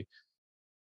nowadays.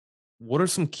 What are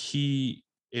some key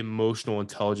emotional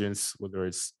intelligence, whether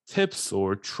it's tips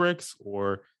or tricks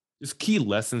or just key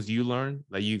lessons you learned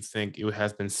that you think it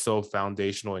has been so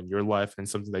foundational in your life and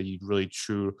something that you really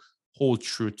hold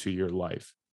true to your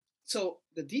life? So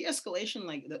the de-escalation,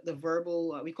 like the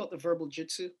verbal, we call it the verbal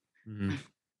jitsu.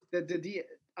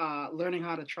 Learning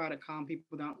how to try to calm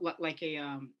people down, like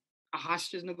a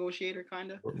hostage negotiator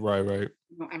kind of. Right.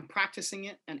 And practicing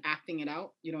it and acting it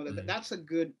out. That's a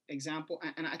good example.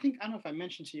 And I don't know if I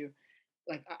mentioned to you,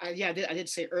 like I did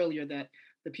say earlier that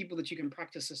the people that you can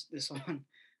practice this on.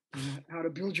 How to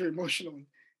build your emotional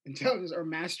intelligence or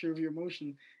mastery of your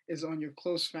emotion is on your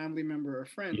close family member or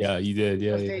friend. Yeah, you did.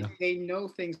 Yeah. They know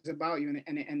things about you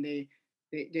and they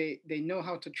know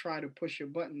how to try to push your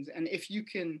buttons. And if you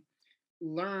can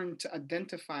learn to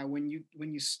identify when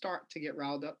you start to get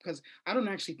riled up, because I don't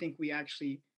actually think we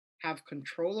actually have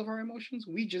control of our emotions.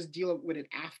 We just deal with it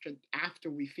after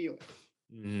we feel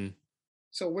it.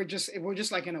 So we're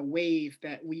just like in a wave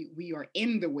that we are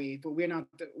in the wave, but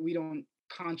we don't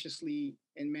consciously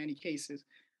in many cases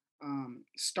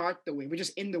start the wave. We're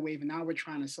just in the wave and now we're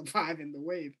trying to survive in the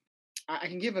wave. I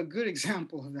can give a good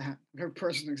example of that, a very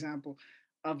personal example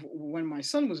of when my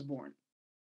son was born.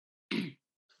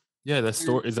 Yeah, that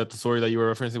story is that the story that you were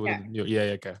referencing with?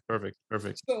 Yeah. Okay,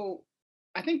 perfect. So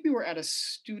I think we were at a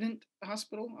student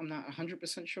hospital. I'm not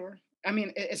 100% sure. I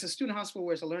mean, it's a student hospital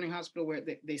where it's a learning hospital where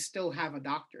they still have a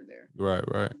doctor there.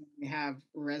 Right. They have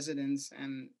residents,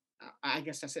 and I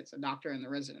guess that's it. It's a doctor and the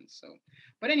residents. So,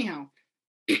 but anyhow,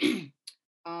 my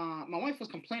wife was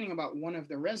complaining about one of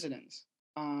the residents,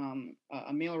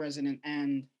 a male resident,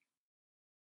 and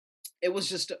it was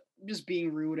just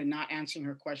being rude and not answering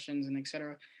her questions and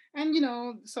etc. And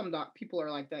some people are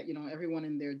like that. Everyone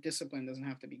in their discipline doesn't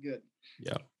have to be good.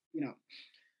 Yeah.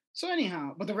 So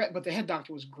anyhow, but the head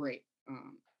doctor was great,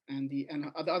 and the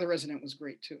other resident was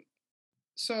great too.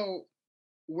 So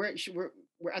we're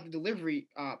we're at the delivery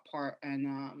part, and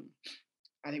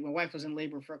I think my wife was in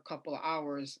labor for a couple of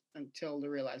hours until they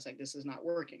realized like this is not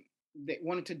working. They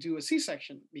wanted to do a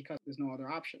C-section because there's no other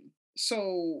option.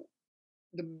 So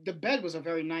the bed was a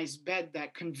very nice bed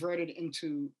that converted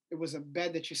into, it was a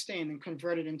bed that you stay in and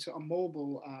converted into a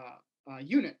mobile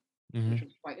unit, which Hmm.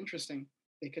 was quite interesting.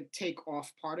 They could take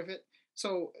off part of it.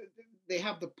 So they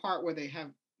have the part where they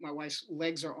have my wife's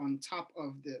legs are on top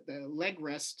of the leg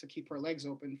rest to keep her legs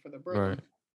open for the birth. Right.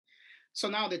 So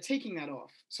now they're taking that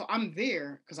off. So I'm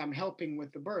there because I'm helping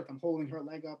with the birth. I'm holding her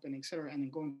leg up and etc. And then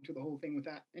going through the whole thing with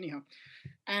that. Anyhow,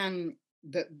 and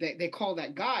they call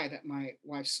that guy that my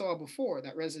wife saw before,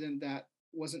 that resident that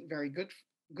wasn't very good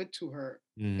to her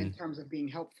in Hmm. terms of being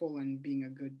helpful and being a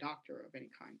good doctor of any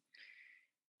kind.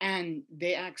 And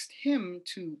they asked him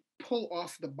to pull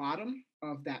off the bottom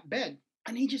of that bed,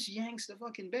 and he just yanks the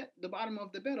fucking bed, the bottom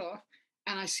of the bed off,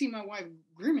 and I see my wife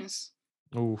grimace,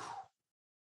 Oof.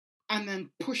 and then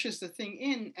pushes the thing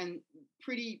in and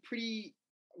pretty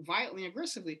violently,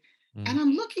 aggressively. And Mm.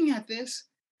 I'm looking at this,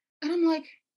 and I'm like,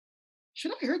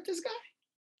 should I hurt this guy?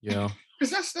 Yeah.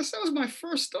 Because that was my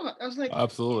first thought. I was like,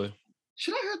 Absolutely.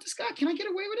 should I hurt this guy? Can I get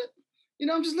away with it? You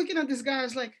know, I'm just looking at this guy. I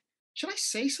was like, should I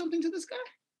say something to this guy?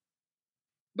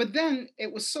 But then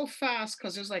it was so fast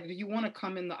because it was like, do you want to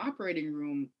come in the operating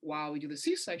room while we do the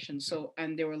C-section? So,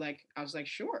 and they were like, I was like,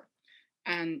 sure.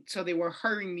 And so they were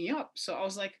hurrying me up. So I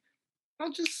was like,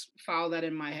 I'll just file that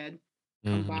in my head, Hmm.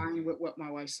 combined with what my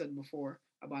wife said before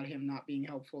about him not being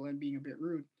helpful and being a bit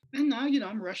rude. And now, you know,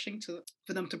 I'm rushing to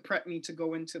for them to prep me to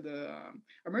go into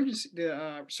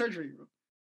the surgery room,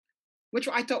 which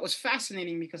I thought was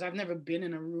fascinating because I've never been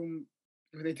in a room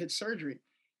where they did surgery.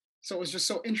 So it was just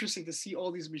so interesting to see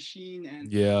all these machine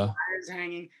and Yeah. wires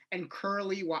hanging and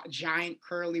giant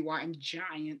curly wire and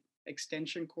giant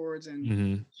extension cords and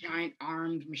Hmm. giant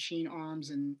armed machine arms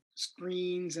and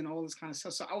screens and all this kind of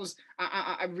stuff. So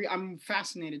I'm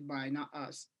fascinated by not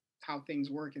us how things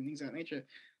work and things of that nature.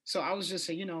 So I was just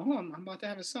saying, you know, oh, I'm about to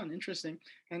have a son. Interesting.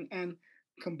 And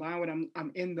combined with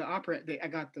I'm in the opera. I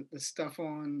got the stuff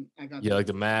on. I got Yeah, like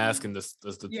the mask and the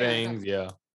yeah, I got things.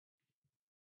 Yeah.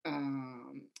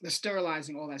 the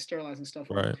sterilizing, all that sterilizing stuff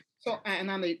on. Right. So and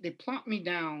then they plop me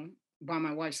down by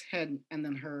my wife's head, and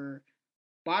then her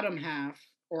bottom half,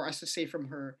 or I should say from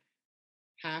her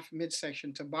half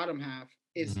midsection to bottom half,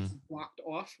 is Hmm. blocked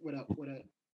off with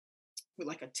with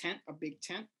like a tent, a big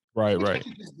tent, Right. which I Right.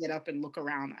 could just get up and look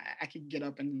around. I could get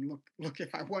up and look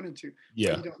if I wanted to, but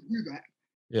Yeah. you don't do that.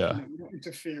 You Yeah. know, you don't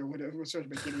interfere with sort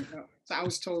of getting up. So I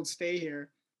was told, stay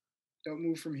here, don't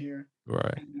move from here.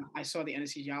 Right. And I saw the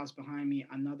anesthesiologist behind me,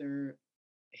 another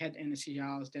head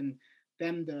anesthesiologist, and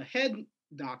then the head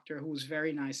doctor, who was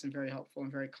very nice and very helpful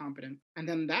and very competent, and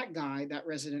then that guy, that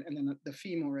resident, and then the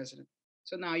female resident.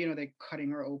 So now, you know, they're cutting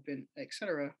her open,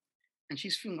 etc., and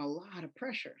she's feeling a lot of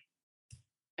pressure,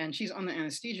 and she's under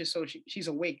anesthesia, so she's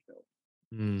awake though,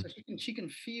 Mm. so she can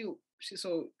feel.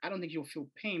 So I don't think you'll feel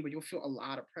pain, but you'll feel a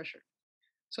lot of pressure.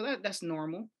 So that's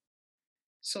normal.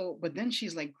 So, but then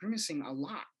she's like grimacing a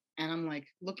lot, and I'm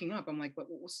like looking up. I'm like,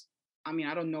 what's? I mean,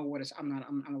 I don't know what it's. I'm not.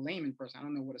 I'm a layman person. I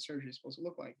don't know what a surgery is supposed to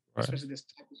look like, Right. especially this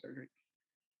type of surgery.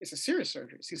 It's a serious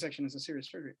surgery. C-section is a serious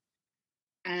surgery.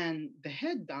 And the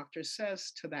head doctor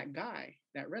says to that guy,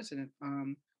 that resident,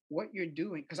 what you're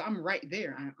doing, because I'm right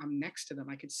there. I'm next to them.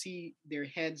 I could see their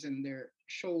heads and their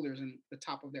shoulders and the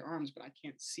top of their arms, but I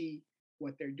can't see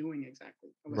what they're doing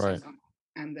exactly unless Right. he's on.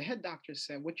 And the head doctor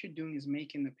said, what you're doing is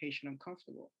making the patient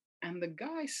uncomfortable. And the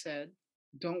guy said,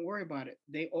 don't worry about it.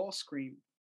 They all scream.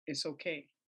 It's okay.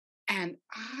 And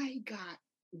I got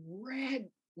red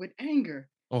with anger.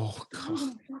 Oh I'm God.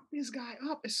 gonna fuck this guy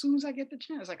up as soon as I get the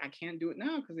chance. Like I can't do it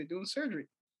now because they're doing surgery.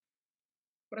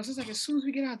 But I was just like, as soon as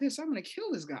we get out of this, I'm gonna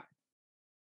kill this guy.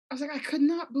 I was like, I could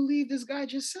not believe this guy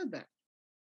just said that.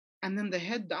 And then the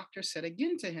head doctor said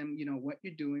again to him, you know, what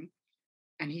you're doing.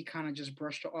 And he kind of just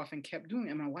brushed it off and kept doing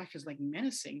it. And my wife is like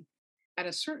menacing. At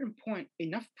a certain point,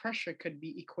 enough pressure could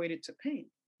be equated to pain.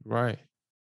 Right.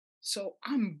 So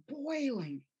I'm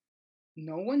boiling.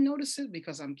 No one notices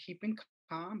because I'm keeping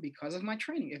calm because of my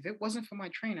training. If it wasn't for my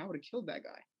training, I would have killed that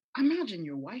guy. Imagine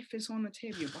your wife is on the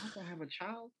table, you're about to have a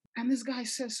child, and this guy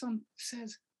says,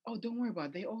 "Oh, don't worry about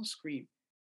it. They all scream.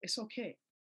 It's okay."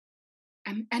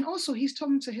 And also he's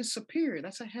talking to his superior.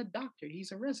 That's a head doctor.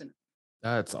 He's a resident.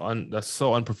 That's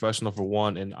so unprofessional for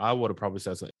one, and I would have probably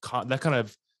said something. That kind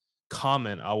of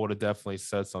comment, I would have definitely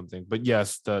said something. But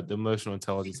yes, the emotional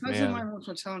intelligence, Because of my man.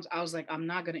 emotional intelligence, I was like, I'm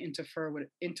not going to interfere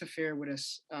with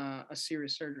a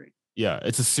serious surgery. Yeah,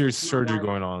 it's a serious My surgery wife,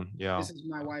 going on. Yeah. this is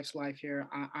my wife's life here.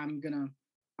 I'm gonna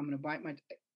bite my.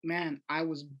 man, I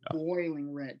was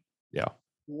boiling red. Yeah.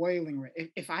 Boiling red.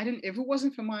 If it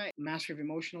wasn't for my mastery of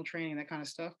emotional training and that kind of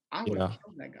stuff, I would have Yeah.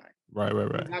 killed that guy. Right.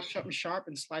 He got shut and sharp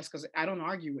and sliced because I don't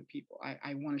argue with people.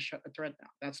 I want to shut the thread down.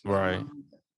 That's my Right.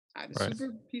 mindset. Either Right.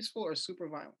 super peaceful or super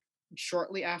violent.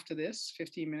 Shortly after this,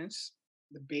 15 minutes,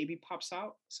 the baby pops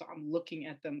out. So I'm looking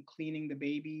at them cleaning the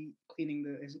baby, cleaning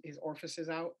his orifices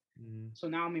out. Mhm. So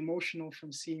now I'm emotional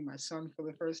from seeing my son for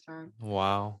the first time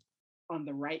Wow. on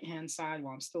the right hand side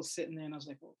while I'm still sitting there. And I was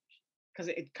like, oh, because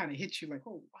it kind of hits you like,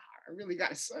 oh wow, I really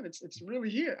got a son. It's really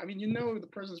here. I mean, the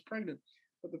person's pregnant,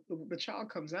 but the child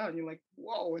comes out and you're like,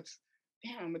 whoa, it's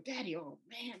damn, I'm a daddy. Oh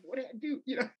man, what did I do?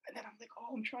 And then I'm like,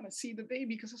 oh, I'm trying to see the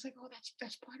baby because I was like, oh,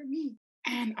 that's part of me.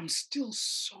 And I'm still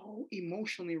so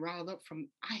emotionally riled up from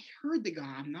I heard the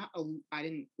guy. I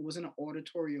didn't. It wasn't an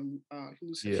auditory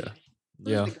hallucination. Yeah. I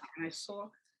heard Yeah. the guy, and I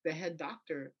saw the head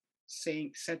doctor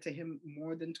said to him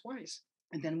more than twice.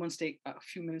 And then once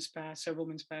several minutes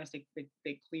passed,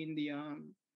 they clean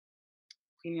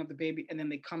cleaning up the baby, and then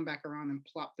they come back around and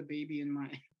plop the baby in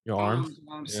my Your arm. arms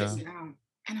while I'm Yeah. sitting down,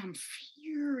 and I'm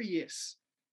furious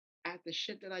at the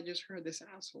shit that I just heard this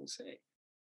asshole say.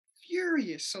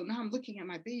 Furious. So now I'm looking at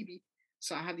my baby.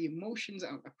 So I have the emotions.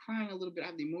 I'm crying a little bit. I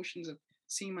have the emotions of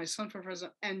seeing my son for the first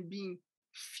time and being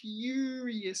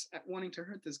furious at wanting to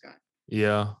hurt this guy.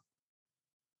 Yeah.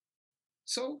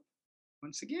 So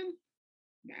once again,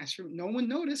 no one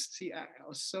noticed. See, I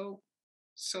was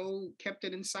so kept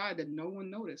it inside that no one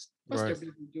noticed. Plus, they're Right.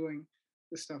 busy doing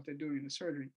the stuff they're doing in the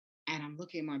surgery, and I'm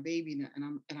looking at my baby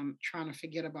and I'm trying to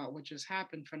forget about what just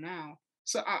happened for now.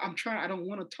 So I'm trying. I don't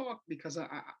want to talk because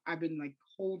I've been like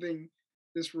holding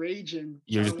this rage in.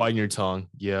 You're just biting your tongue.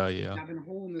 Yeah. Yeah. I've been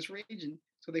holding this rage in.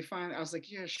 So I was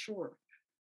like, yeah, sure.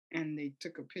 And they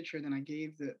took a picture. Then I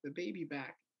gave the baby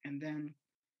back, and then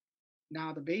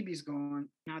now the baby's gone.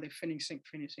 Now they're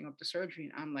finishing up the surgery,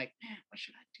 and I'm like, man, what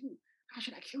should I do? How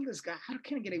should I kill this guy? How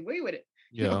can I get away with it?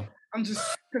 Yeah. I'm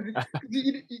just,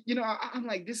 I'm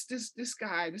like, this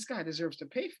guy deserves to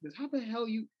pay for this. How the hell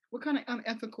what kind of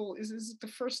unethical is this? The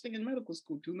first thing in medical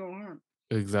school, do no harm.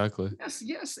 Exactly.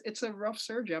 Yes, it's a rough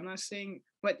surgery. I'm not saying,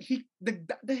 but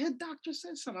the head doctor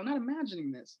said something. I'm not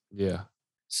imagining this. Yeah.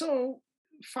 So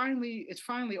it's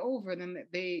finally over. And then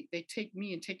they take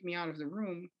me out of the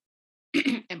room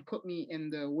and put me in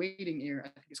the waiting area. I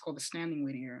think it's called the standing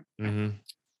waiting area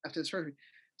after the surgery.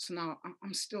 So now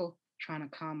I'm still trying to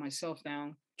calm myself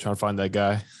down. Trying to find that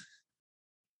guy.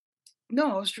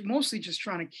 No, I was mostly just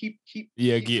trying to keep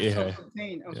myself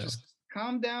contained. I was just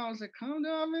calm down. I was like, calm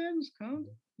down, man. Just calm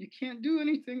down. You can't do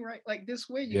anything right like this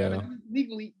way. You gotta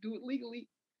do it legally.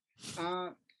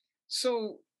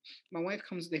 So my wife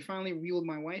comes. They finally wheeled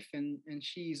my wife in, and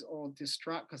she's all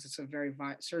distraught because it's a very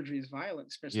surgery is violent,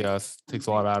 especially. Yes, takes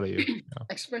a lot out of you. Yeah.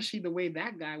 Especially the way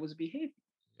that guy was behaving.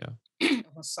 Yeah.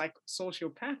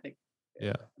 Sociopathic.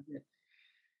 Yeah.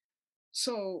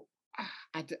 So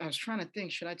I was trying to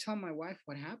think, should I tell my wife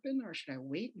what happened or should I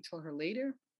wait and tell her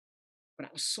later? But I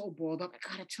was so boiled up. I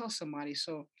gotta tell somebody.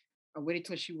 So I waited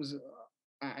till she was.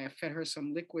 I fed her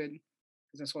some liquid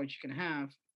because that's all you can have.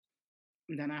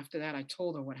 And then after that, I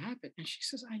told her what happened, and she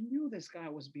says, "I knew this guy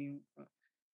was being."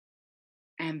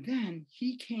 And then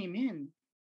he came in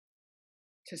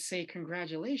to say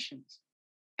congratulations,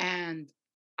 and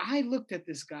I looked at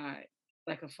this guy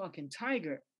like a fucking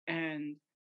tiger, and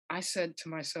I said to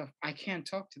myself, I can't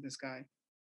talk to this guy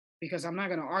because I'm not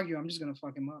going to argue. I'm just going to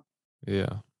fuck him up.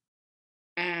 Yeah.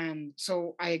 And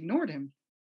so I ignored him.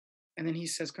 And then he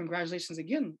says, congratulations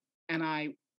again. And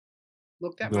I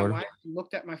looked at my wife,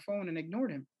 looked at my phone and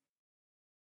ignored him.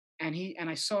 And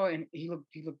I saw, and he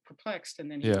looked perplexed. And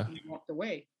then he walked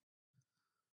away.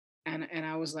 And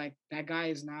I was like, that guy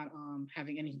is not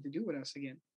having anything to do with us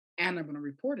again. And I'm going to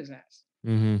report his ass.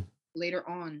 Mm-hmm. Later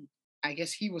on, I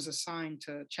guess he was assigned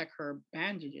to check her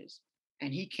bandages,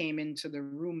 and he came into the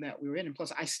room that we were in. And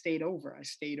plus, I stayed over at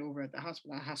the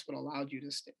hospital. The hospital allowed you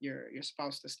to your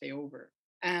spouse to stay over.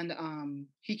 And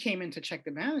he came in to check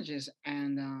the bandages,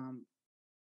 and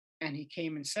he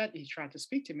came and said he tried to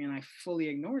speak to me, and I fully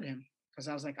ignored him because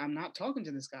I was like, I'm not talking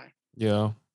to this guy.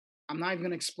 Yeah. I'm not even going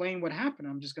to explain what happened.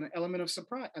 I'm just going to element of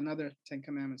surprise. Another 10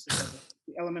 Commandments.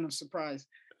 The element of surprise.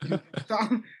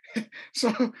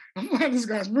 So I'm glad this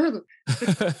guy's murdered.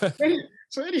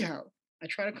 So anyhow, I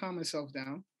try to calm myself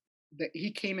down.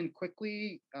 He came in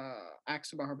quickly,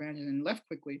 asked about her bandages, and left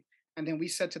quickly. And then we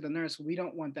said to the nurse, we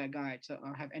don't want that guy to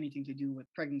have anything to do with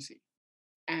pregnancy.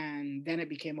 And then it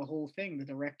became a whole thing. The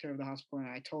director of the hospital, and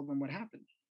I told them what happened.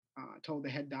 I told the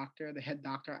head doctor. The head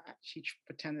doctor, she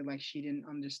pretended like she didn't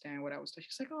understand what I was doing.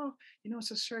 She's like, oh,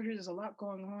 it's a surgery. There's a lot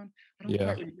going on. I don't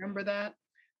quite remember that.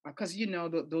 because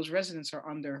those residents are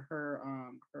under her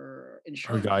Her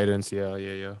insurance guidance. Yeah,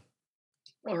 yeah, yeah.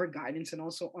 or her guidance, and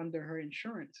also under her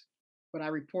insurance. But I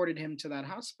reported him to that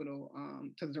hospital,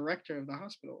 to the director of the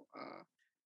hospital.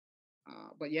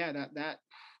 But yeah, that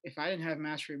if I didn't have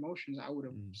mastery emotions, I would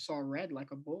have Mm. saw red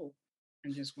like a bull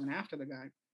and just went after the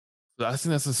guy. So I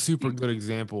think that's a super good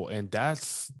example, and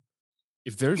that's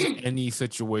if there's any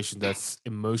situation that's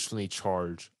emotionally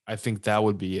charged, I think that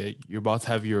would be it. You're about to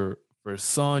have your first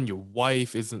son, your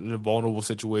wife is in a vulnerable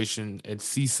situation, and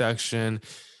C-section,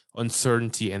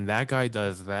 uncertainty, and that guy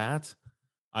does that.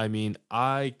 I mean,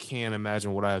 I can't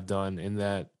imagine what I've done in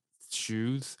that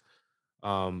shoes.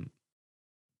 Um,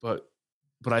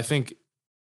 but I think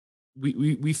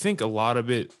we think a lot of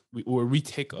it, or we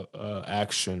take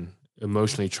action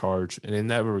emotionally charged, and it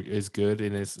never is good.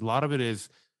 And it's a lot of it is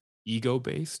ego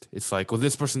based. It's like, well,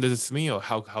 this person did this to me, or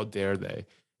how dare they?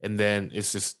 And then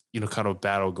it's just kind of a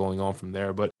battle going on from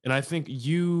there. But and I think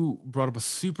you brought up a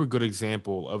super good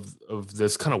example of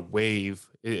this kind of wave.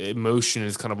 Emotion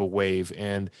is kind of a wave,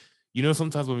 and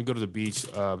sometimes when we go to the beach,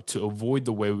 to avoid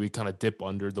the wave, we kind of dip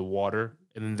under the water,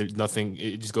 and then there's nothing.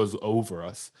 It just goes over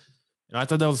us. And I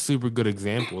thought that was a super good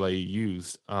example that you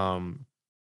used.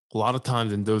 A lot of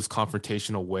times in those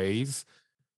confrontational ways,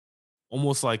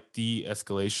 almost like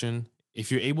de-escalation,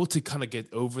 if you're able to kind of get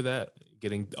over that,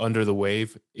 getting under the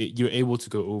wave, you're able to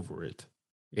go over it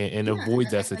and Yeah, avoid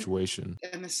that situation.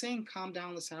 and the saying "calm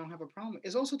down, listen, I don't have a problem"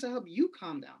 is also to help you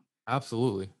calm down.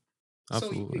 Absolutely. So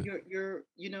Absolutely.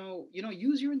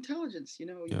 use your intelligence.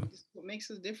 Yeah. This is what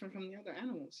makes us different from the other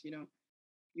animals. You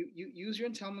use your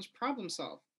intelligence, problem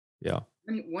solve. Yeah.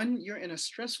 When you're in a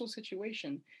stressful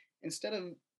situation, instead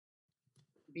of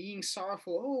being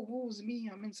sorrowful, oh, woe's me,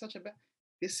 I'm in such a bad.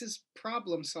 This is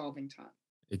problem solving time.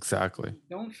 Exactly.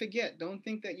 Don't forget. Don't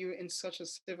think that you're in such a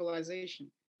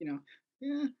civilization.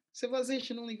 Yeah,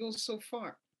 civilization only goes so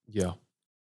far. Yeah.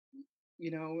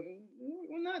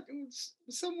 We're not. In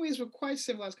some ways, we're quite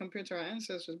civilized compared to our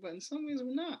ancestors, but in some ways,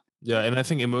 we're not. Yeah. And I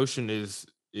think emotion is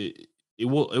it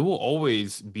will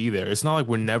always be there. It's not like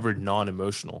we're never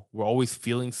non-emotional. We're always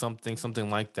feeling something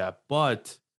like that.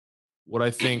 But what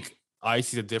I think I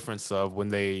see the difference of when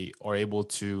they are able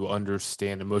to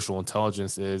understand emotional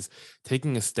intelligence is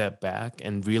taking a step back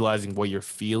and realizing what you're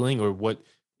feeling or what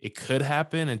it could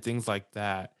happen and things like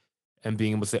that, and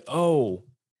being able to say, "Oh,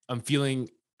 I'm feeling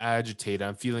agitated.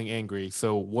 I'm feeling angry.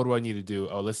 So what do I need to do?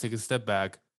 Oh, let's take a step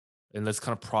back and let's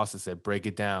kind of process it, break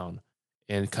it down,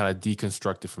 and kind of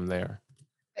deconstruct it from there."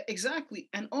 Exactly.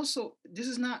 And also, this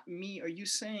is not me or you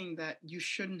saying that you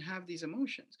shouldn't have these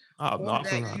emotions Oh, or no, that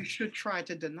absolutely not. you should try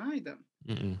to deny them.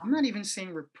 Mm-mm. I'm not even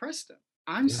saying repress them.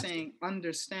 I'm Yeah, saying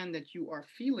understand that you are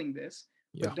feeling this,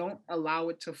 but yeah, don't allow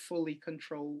it to fully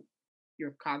control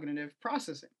your cognitive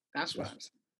processing. That's what yeah, I'm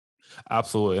saying.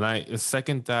 absolutely. And I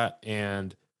second that,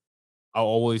 and I'll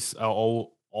always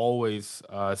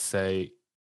say,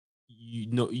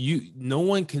 no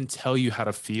one can tell you how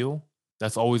to feel.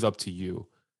 That's always up to you.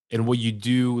 And what you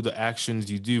do, the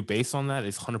actions you do based on that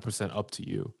is 100% up to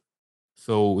you.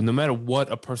 So no matter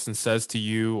what a person says to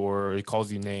you or it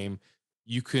calls you name,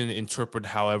 you can interpret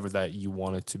however that you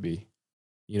want it to be.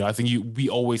 I think we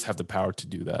always have the power to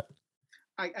do that.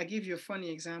 I give you a funny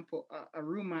example. A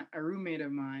roommate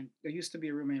of mine. There used to be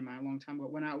a roommate of mine a long time ago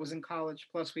when I was in college.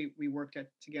 Plus, we worked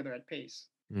together at Pace,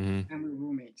 Hmm. and we were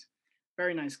roommates.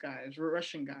 Very nice guy. He's a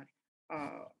Russian guy.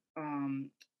 Uh,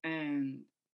 and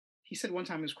he said one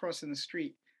time he was crossing the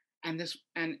street, and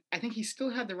I think he still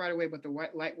had the right of way, but the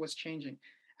white light was changing,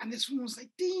 and this one was like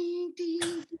ding ding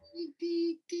ding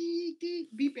ding ding ding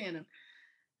beeping him,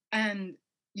 and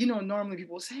normally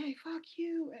people will say, "Hey, fuck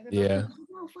you," and another Yeah. person,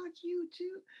 "No, fuck you too,"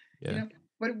 you Yeah. know.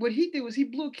 But what he did was he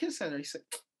blew a kiss at her. He said,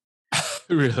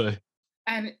 Really.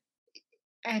 and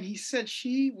he said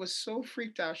she was so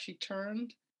freaked out, she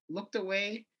turned, looked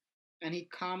away, and he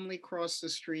calmly crossed the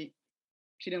street.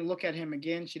 She didn't look at him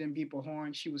again. She didn't beep a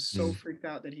horn. She was so Mm. freaked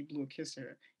out that he blew a kiss at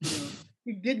her.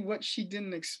 He did what she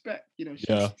didn't expect. She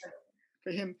Yeah. expected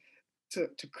for him to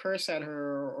curse at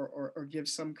her or give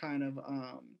some kind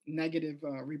of negative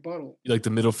rebuttal. Like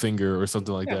the middle finger or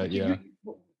something like Yeah, that.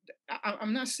 but Yeah.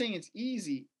 I'm not saying it's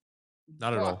easy,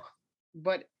 Not at but all.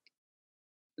 but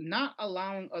not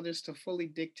allowing others to fully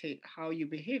dictate how you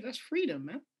behave, that's freedom,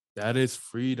 man. That is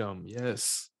freedom.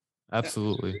 Yes. That's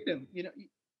Absolutely. freedom.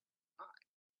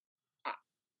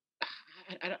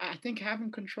 I, I think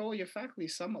having control of your faculty,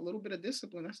 a little bit of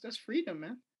discipline, that's freedom,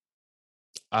 man.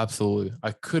 Absolutely.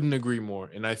 I couldn't agree more.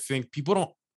 And I think people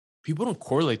don't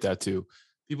correlate that to.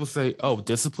 People say, "Oh,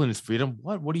 discipline is freedom."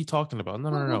 What are you talking about? No,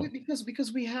 no, Well, no.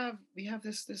 because we have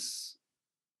this.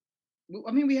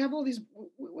 I mean, we have all these.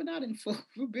 we're not in full,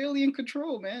 we're barely in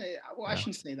control, man. Well, I Yeah.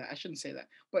 shouldn't say that. I shouldn't say that.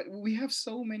 But we have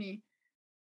so many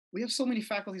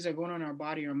faculties that are going on in our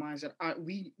body, our minds that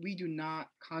we do not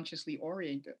consciously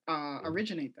Yeah.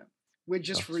 originate them. We're Yeah.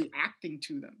 just reacting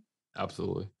to them,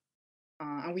 Absolutely.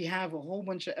 and we have a whole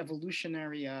bunch of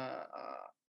evolutionary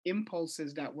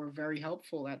impulses that were very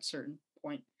helpful at certain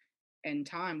point in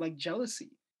time, like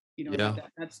jealousy. You know Yeah.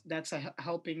 that's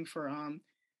helping for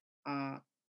uh,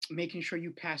 making sure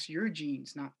you pass your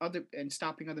genes, not other, and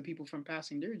stopping other people from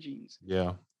passing their genes.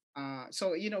 Yeah.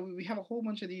 So we have a whole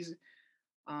bunch of these.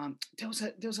 There was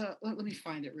a let me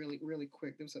find it really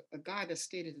quick. There was a guy that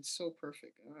stated it so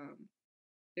perfect.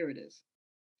 Here it is.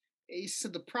 He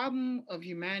said the problem of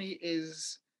humanity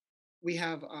is we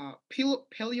have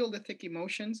Paleolithic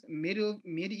emotions,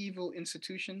 medieval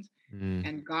institutions, Mm.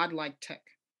 and godlike tech.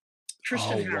 Oh,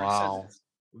 Tristan Harris says wow. this.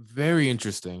 Very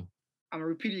interesting. I'm gonna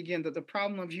repeat it again. That the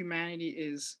problem of humanity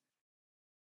is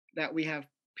that we have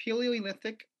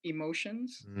Paleolithic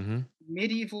emotions, Mm-hmm.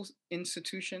 medieval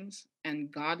institutions,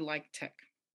 and godlike tech.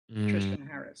 Mm. Tristan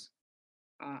Harris.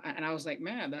 And I was like,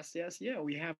 man, that's yes, yeah.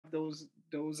 We have those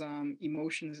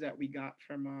emotions that we got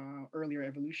from earlier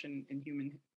evolution in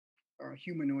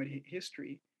humanoid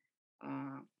history,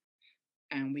 uh,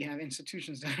 and we have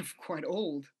institutions that are quite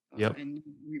old Yep. and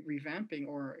revamping,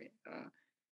 uh,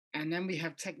 and then we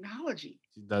have technology.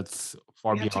 That's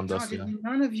far We have beyond us. technology Yeah.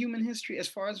 none of human history, as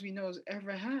far as we know, has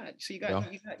ever had. So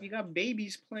Yeah. you got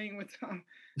babies playing with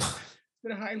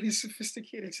a highly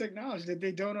sophisticated technology that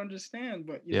they don't understand,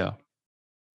 but Yeah.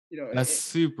 That's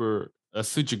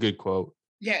such a good quote.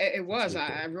 yeah, it Such a was. good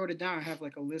quote. I wrote it down. I have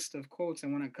like a list of quotes,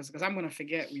 and because I'm gonna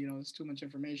forget, it's too much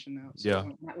information now. So Yeah.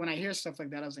 when I hear stuff like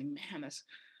that, I was like, man,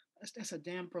 that's a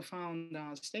damn profound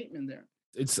statement there.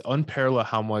 It's unparalleled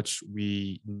how much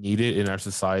we need it in our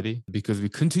society because we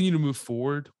continue to move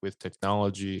forward with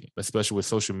technology, especially with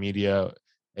social media.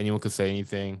 Anyone can say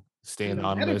anything, stay And the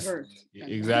anonymous. metaverse,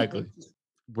 and Exactly. metaverse,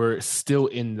 We're still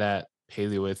in that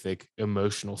Paleolithic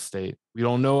emotional state. We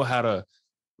don't know how to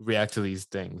react to these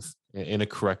things in a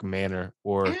correct manner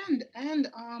or and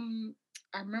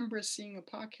I remember seeing a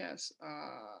podcast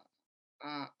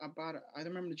about I don't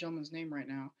remember the gentleman's name right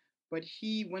now, but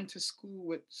he went to school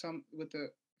with the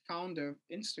founder of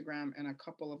Instagram and a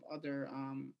couple of other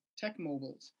tech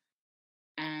mobiles.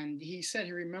 And he said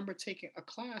he remembered taking a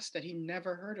class that he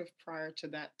never heard of prior to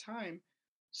that time,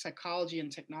 psychology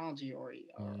and technology, or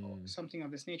Mm, something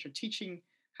of this nature, teaching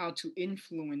how to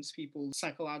influence people's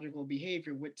psychological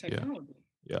behavior with yeah, technology.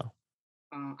 yeah.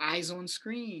 Eyes on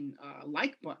screen,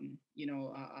 like button,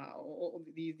 all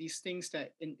these things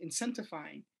that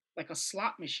incentifying, like a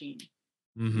slot machine,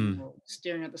 Mm-hmm.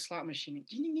 staring at the slot machine,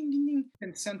 ding, ding, ding, ding, ding,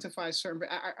 incentivize certain. But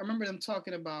I remember them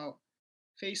talking about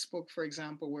Facebook, for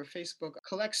example, where Facebook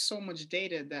collects so much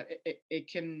data that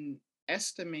it can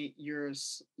estimate your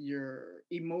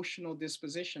emotional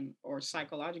disposition or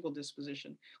psychological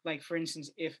disposition. Like, for instance,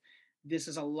 if this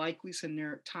is a likely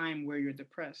scenario time where you're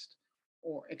depressed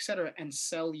or etc., and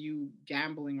sell you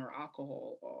gambling or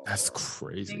alcohol That's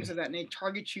or things crazy. of that nature,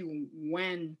 target you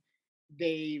when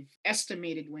they've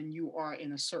estimated when you are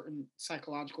in a certain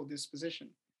psychological disposition.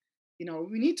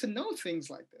 We need to know things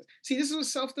like this. See, this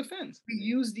is self-defense. We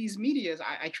use these medias.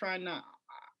 I try not.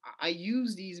 I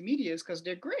use these medias because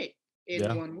they're great in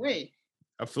Yeah, one way.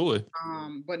 absolutely.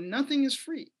 But nothing is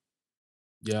free.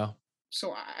 Yeah,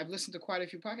 So I've listened to quite a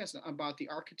few podcasts about the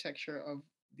architecture of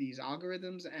these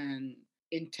algorithms and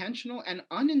intentional and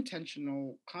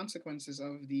unintentional consequences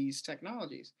of these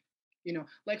technologies.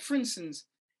 Like, for instance,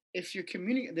 if you're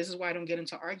communicating, this is why I don't get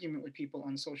into argument with people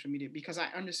on social media, because I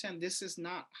understand this is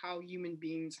not how human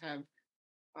beings have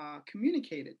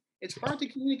communicated. It's yeah, hard to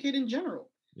communicate in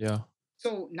general. yeah.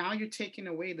 So now you're taking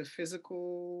away the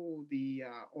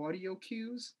audio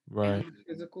cues Right, and the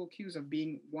physical cues of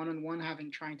being one on one,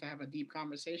 trying to have a deep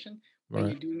conversation when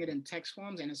right. you're doing it in text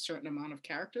forms and a certain amount of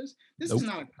characters. This is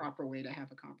Nope. not a proper way to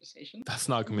have a conversation. That's not It's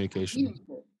not communication.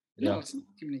 meaningful. No, Yeah, it's not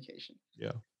communication.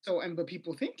 yeah, So, but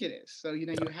people think it is. So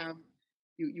yeah.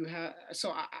 you have.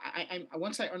 So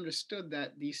once I understood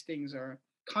that these things are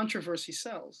controversy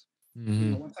sells,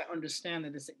 Mm-hmm. once I understand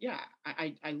that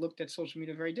I looked at social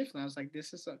media very differently. I was like,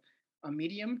 this is a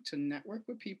medium to network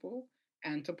with people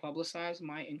and to publicize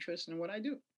my interest in what I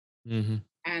do Mm-hmm.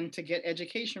 and to get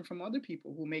education from other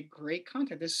people who make great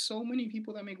content. There's so many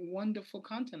people that make wonderful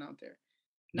content out there,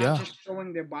 not Yeah. just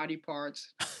showing their body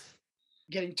parts,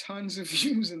 getting tons of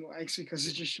views and likes because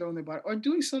they're just showing their body or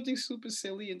doing something super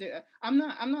silly. And I'm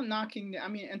not knocking. I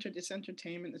mean, it's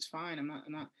entertainment. It's fine. I'm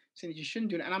not saying that you shouldn't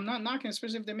do that, and I'm not knocking,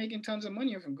 especially if they're making tons of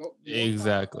money from go more power,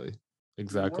 Exactly. more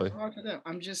Exactly. power to them.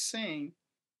 I'm just saying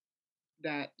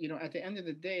that, at the end of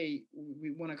the day,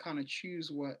 we want to kind of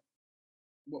choose what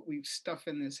we stuff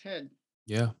in this head,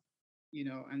 Yeah.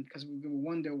 and because we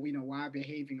wonder, why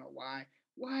behaving, or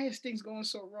why is things going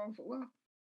so wrong for, well,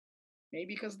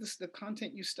 maybe because this is the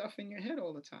content you stuff in your head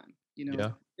all the time.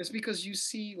 Yeah. It's because you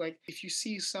see, like, if you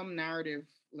see some narrative,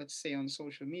 let's say on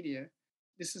social media,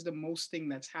 this is the most thing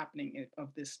that's happening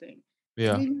of this thing. It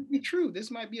Yeah. may not be true.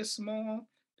 This might be a small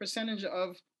percentage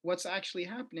of what's actually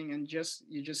happening, and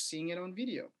you're just seeing it on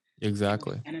video,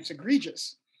 Exactly. and it's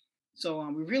egregious. So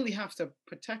we really have to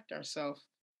protect ourselves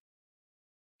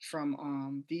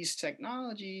from these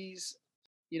technologies.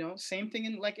 Same thing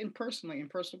in, like, in personal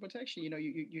protection.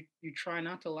 You try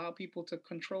not to allow people to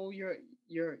control your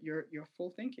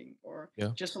full thinking, or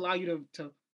Yeah. just allow you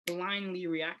to blindly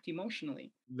react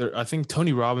emotionally. I think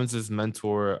Tony Robbins'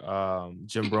 mentor,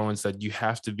 Jim Brown, said you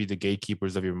have to be the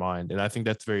gatekeepers of your mind. And I think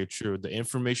that's very true. The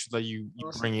information that you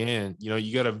Awesome. bring in,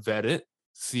 you got to vet it,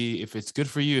 see if it's good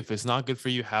for you, if it's not good for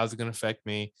you, how's it going to affect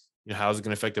me? How's it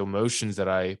going to affect the emotions that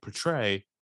I portray,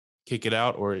 kick it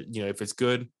out, or, if it's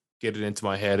good, get it into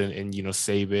my head and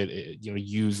save it,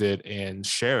 use it and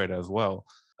share it as well.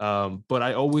 But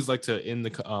I always like to end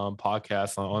the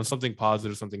podcast on something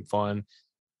positive, something fun.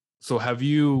 So have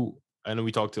you, I know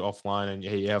we talked to offline and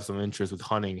hey, you have some interest with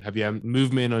hunting. Have you had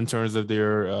movement in terms of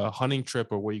their hunting trip,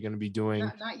 or what you're going to be doing?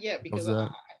 Not yet, Of because that?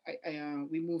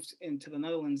 we moved into the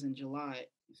Netherlands in July.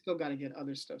 Still got to get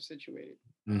other stuff situated.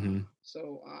 Mm-hmm.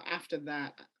 So after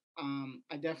that,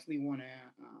 I definitely want to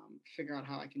figure out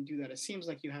how I can do that. It seems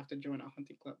like you have to join a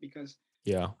hunting club, because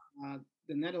Yeah. uh,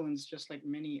 the Netherlands, just like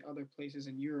many other places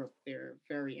in Europe, they're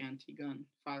very anti-gun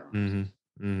firearms.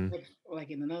 Mm-hmm. Mm-hmm. Like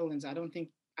in the Netherlands, I don't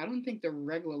think the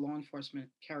regular law enforcement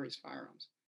carries firearms.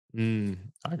 I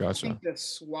I think gotcha. the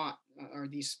SWAT, or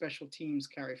these special teams,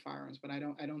 carry firearms, but I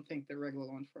don't think the regular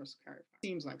law enforcement carry firearms.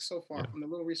 Seems like, so far, Yeah. from the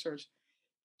little research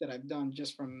that I've done,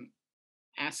 just from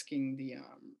asking the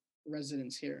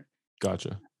residents here,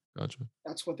 Gotcha. Gotcha.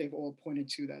 that's what they've all pointed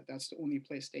to. That's the only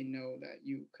place they know that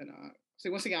you can. So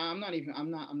once again, I'm not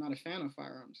a fan of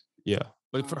firearms. Yeah.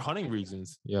 But for Um, hunting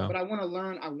reasons. Yeah. but I want to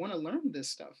learn. I want to learn this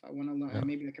stuff. I want to learn, Yeah. and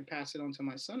maybe I can pass it on to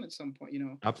my son at some point.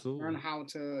 Learn Absolutely. how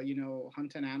to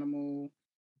hunt an animal,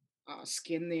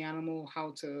 skin the animal,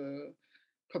 how to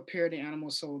prepare the animal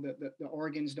so that the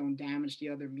organs don't damage the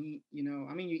other meat.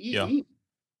 I mean, you eat Yeah. meat.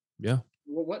 Yeah.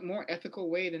 Well, what more ethical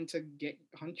way than to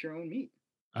hunt your own meat?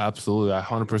 Absolutely. I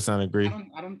 100% I agree.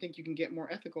 don't I don't think you can get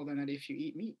more ethical than that if you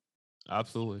eat meat.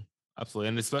 Absolutely. Absolutely.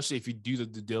 And especially if you do the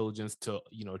due diligence to,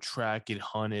 track it,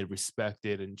 hunt it, respect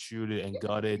it, and shoot it and Yeah,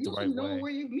 gut it the you right should know way.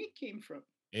 where your meat came from.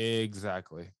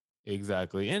 Exactly.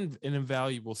 Exactly. And an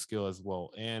invaluable skill as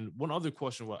well. And one other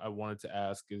question what I wanted to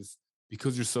ask is,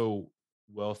 because you're so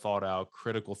well thought out,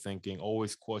 critical thinking,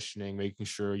 always questioning, making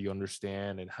sure you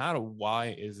understand and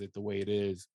why is it the way it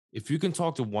is? If you can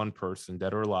talk to one person,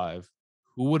 dead or alive,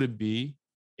 who would it be?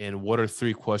 And what are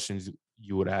three questions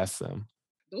you would ask them?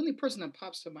 The only person that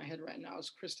pops to my head right now is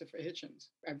Christopher Hitchens.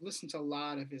 I've listened to a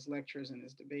lot of his lectures and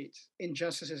his debates,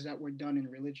 injustices that were done in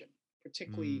religion,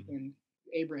 particularly Mm, in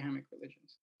Abrahamic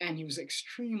religions. And he was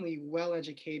extremely well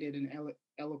educated and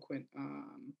eloquent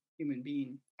human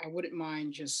being. I wouldn't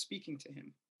mind just speaking to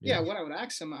him. Yeah, yeah. what I would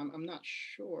ask him, I'm not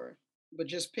sure, but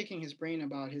just picking his brain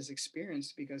about his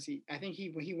experience, because I think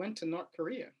he went to North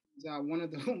Korea. He's one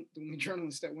of the, the only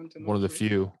journalists that went to One North of the Korea.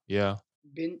 few. Yeah.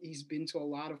 He's been to a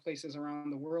lot of places around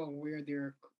the world where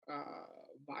there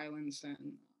violence and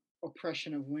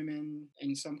oppression of women,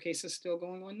 in some cases, still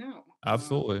going on now.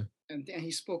 Absolutely. And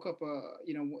he spoke up.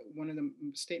 One of the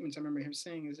statements I remember him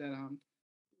saying is that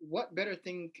what better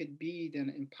thing could be than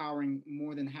empowering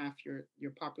more than half your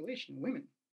population, women?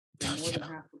 They're more than Yeah.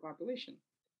 half the population.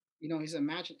 He's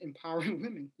imagine empowering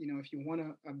women. If you want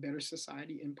a better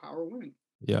society, empower women.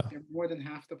 Yeah. They're more than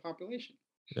half the population.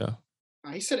 Yeah.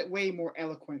 He said it way more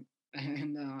eloquent,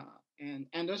 and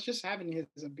us just having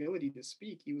his ability to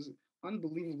speak. He was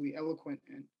unbelievably eloquent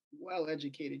and well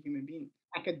educated human being,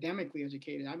 academically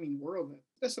educated. I mean, world.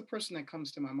 That's the person that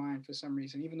comes to my mind for some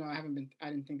reason, even though I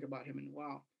didn't think about him in a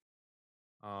while.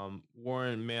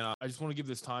 Warren, man, I just want to give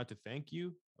this time to thank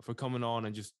you for coming on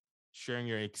and just sharing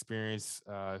your experience,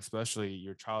 especially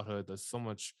your childhood. There's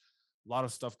a lot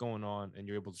of stuff going on, and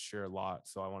you're able to share a lot.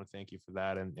 So I want to thank you for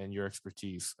that and your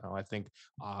expertise. I think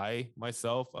I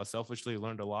myself selfishly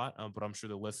learned a lot, but I'm sure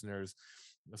the listeners,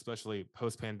 especially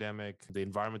post pandemic, the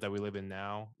environment that we live in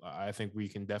now, I think we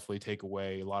can definitely take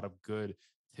away a lot of good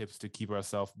tips to keep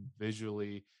ourselves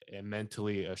visually and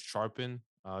mentally sharpened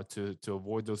to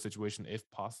avoid those situations if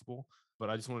possible. But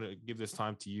I just wanted to give this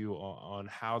time to you on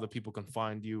how the people can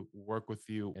find you, work with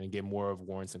you, and get more of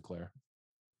Warren Sinclair.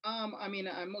 I mean,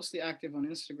 I'm mostly active on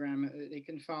Instagram. They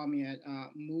can follow me at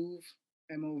move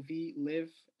mov live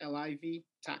liv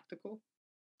tactical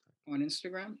on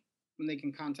Instagram, and they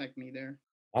can contact me there.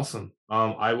 Awesome.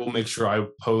 I will make sure I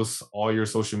post all your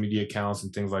social media accounts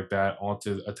and things like that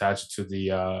onto attach it to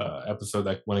the episode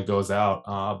that when it goes out.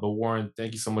 But Warren,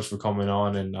 thank you so much for coming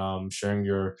on and sharing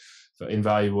your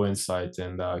invaluable insights,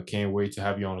 and can't wait to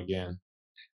have you on again.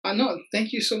 No,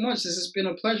 thank you so much. This has been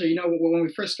a pleasure. You know, when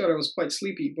we first started, I was quite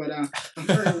sleepy, but I'm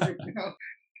very,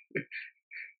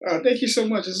 thank you so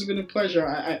much. This has been a pleasure.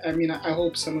 I mean, I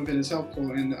hope some of it is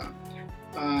helpful, and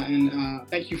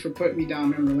thank you for putting me down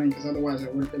memory lane, because otherwise I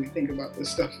wouldn't really think about this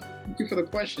stuff. Thank you for the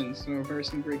questions.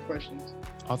 Some great questions.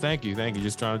 Oh, thank you.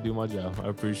 Just trying to do my job. I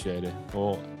appreciate it.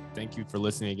 Well, thank you for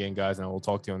listening again, guys, and we'll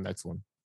talk to you on the next one.